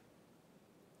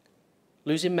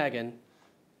 Losing Megan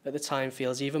at the time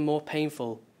feels even more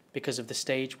painful because of the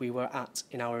stage we were at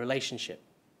in our relationship.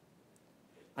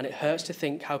 And it hurts to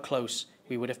think how close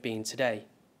we would have been today,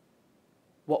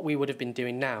 what we would have been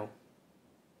doing now,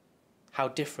 how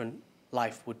different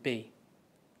life would be.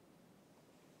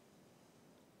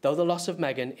 Though the loss of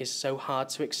Megan is so hard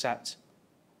to accept,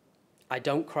 I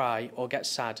don't cry or get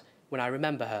sad when I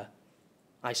remember her.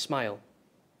 I smile.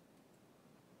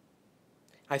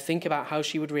 I think about how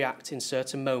she would react in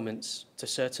certain moments to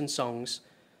certain songs,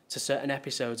 to certain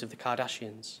episodes of The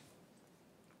Kardashians.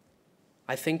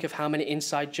 I think of how many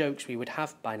inside jokes we would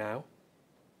have by now,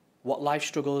 what life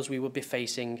struggles we would be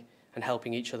facing and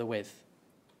helping each other with,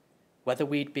 whether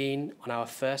we'd been on our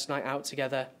first night out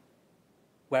together,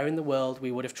 where in the world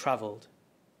we would have travelled,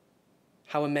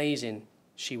 how amazing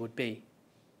she would be.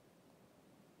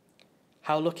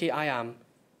 How lucky I am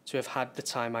to have had the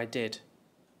time I did.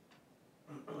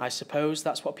 I suppose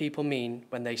that's what people mean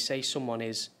when they say someone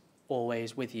is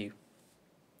always with you.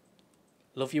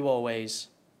 Love you always,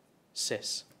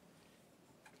 Sis.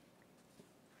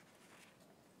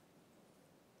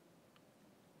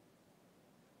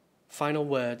 Final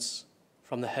words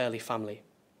from the Hurley family.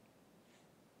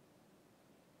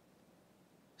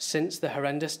 Since the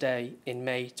horrendous day in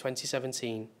May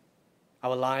 2017,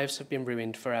 our lives have been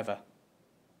ruined forever.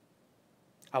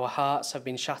 Our hearts have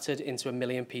been shattered into a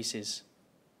million pieces.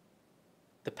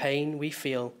 The pain we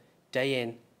feel day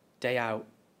in, day out,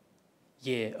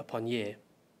 year upon year.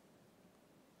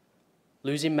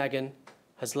 Losing Megan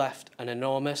has left an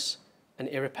enormous and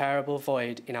irreparable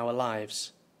void in our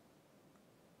lives.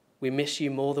 We miss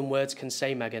you more than words can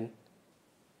say, Megan.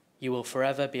 You will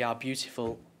forever be our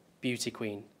beautiful beauty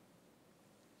queen.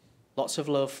 Lots of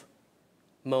love,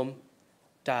 Mum,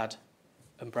 Dad,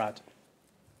 and Brad.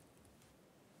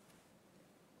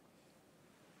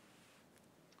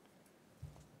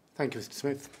 Thank you, Mr.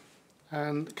 Smith.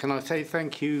 And can I say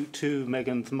thank you to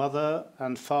Megan's mother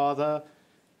and father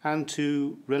and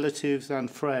to relatives and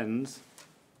friends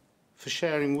for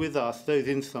sharing with us those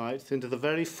insights into the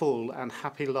very full and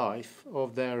happy life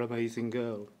of their amazing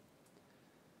girl.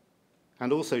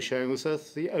 And also sharing with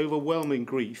us the overwhelming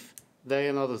grief they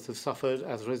and others have suffered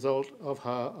as a result of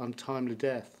her untimely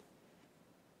death.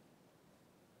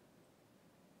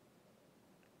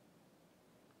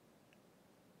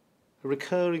 A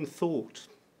recurring thought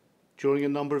during a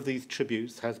number of these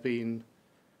tributes has been,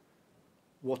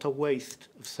 what a waste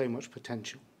of so much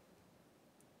potential.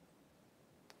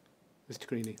 Mr.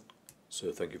 Greene.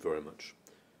 So thank you very much.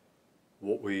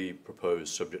 What we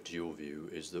propose, subject to your view,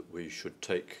 is that we should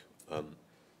take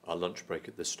our lunch break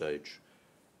at this stage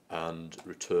and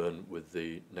return with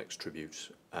the next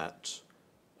tribute at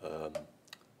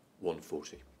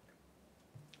 1:40.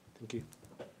 Thank you.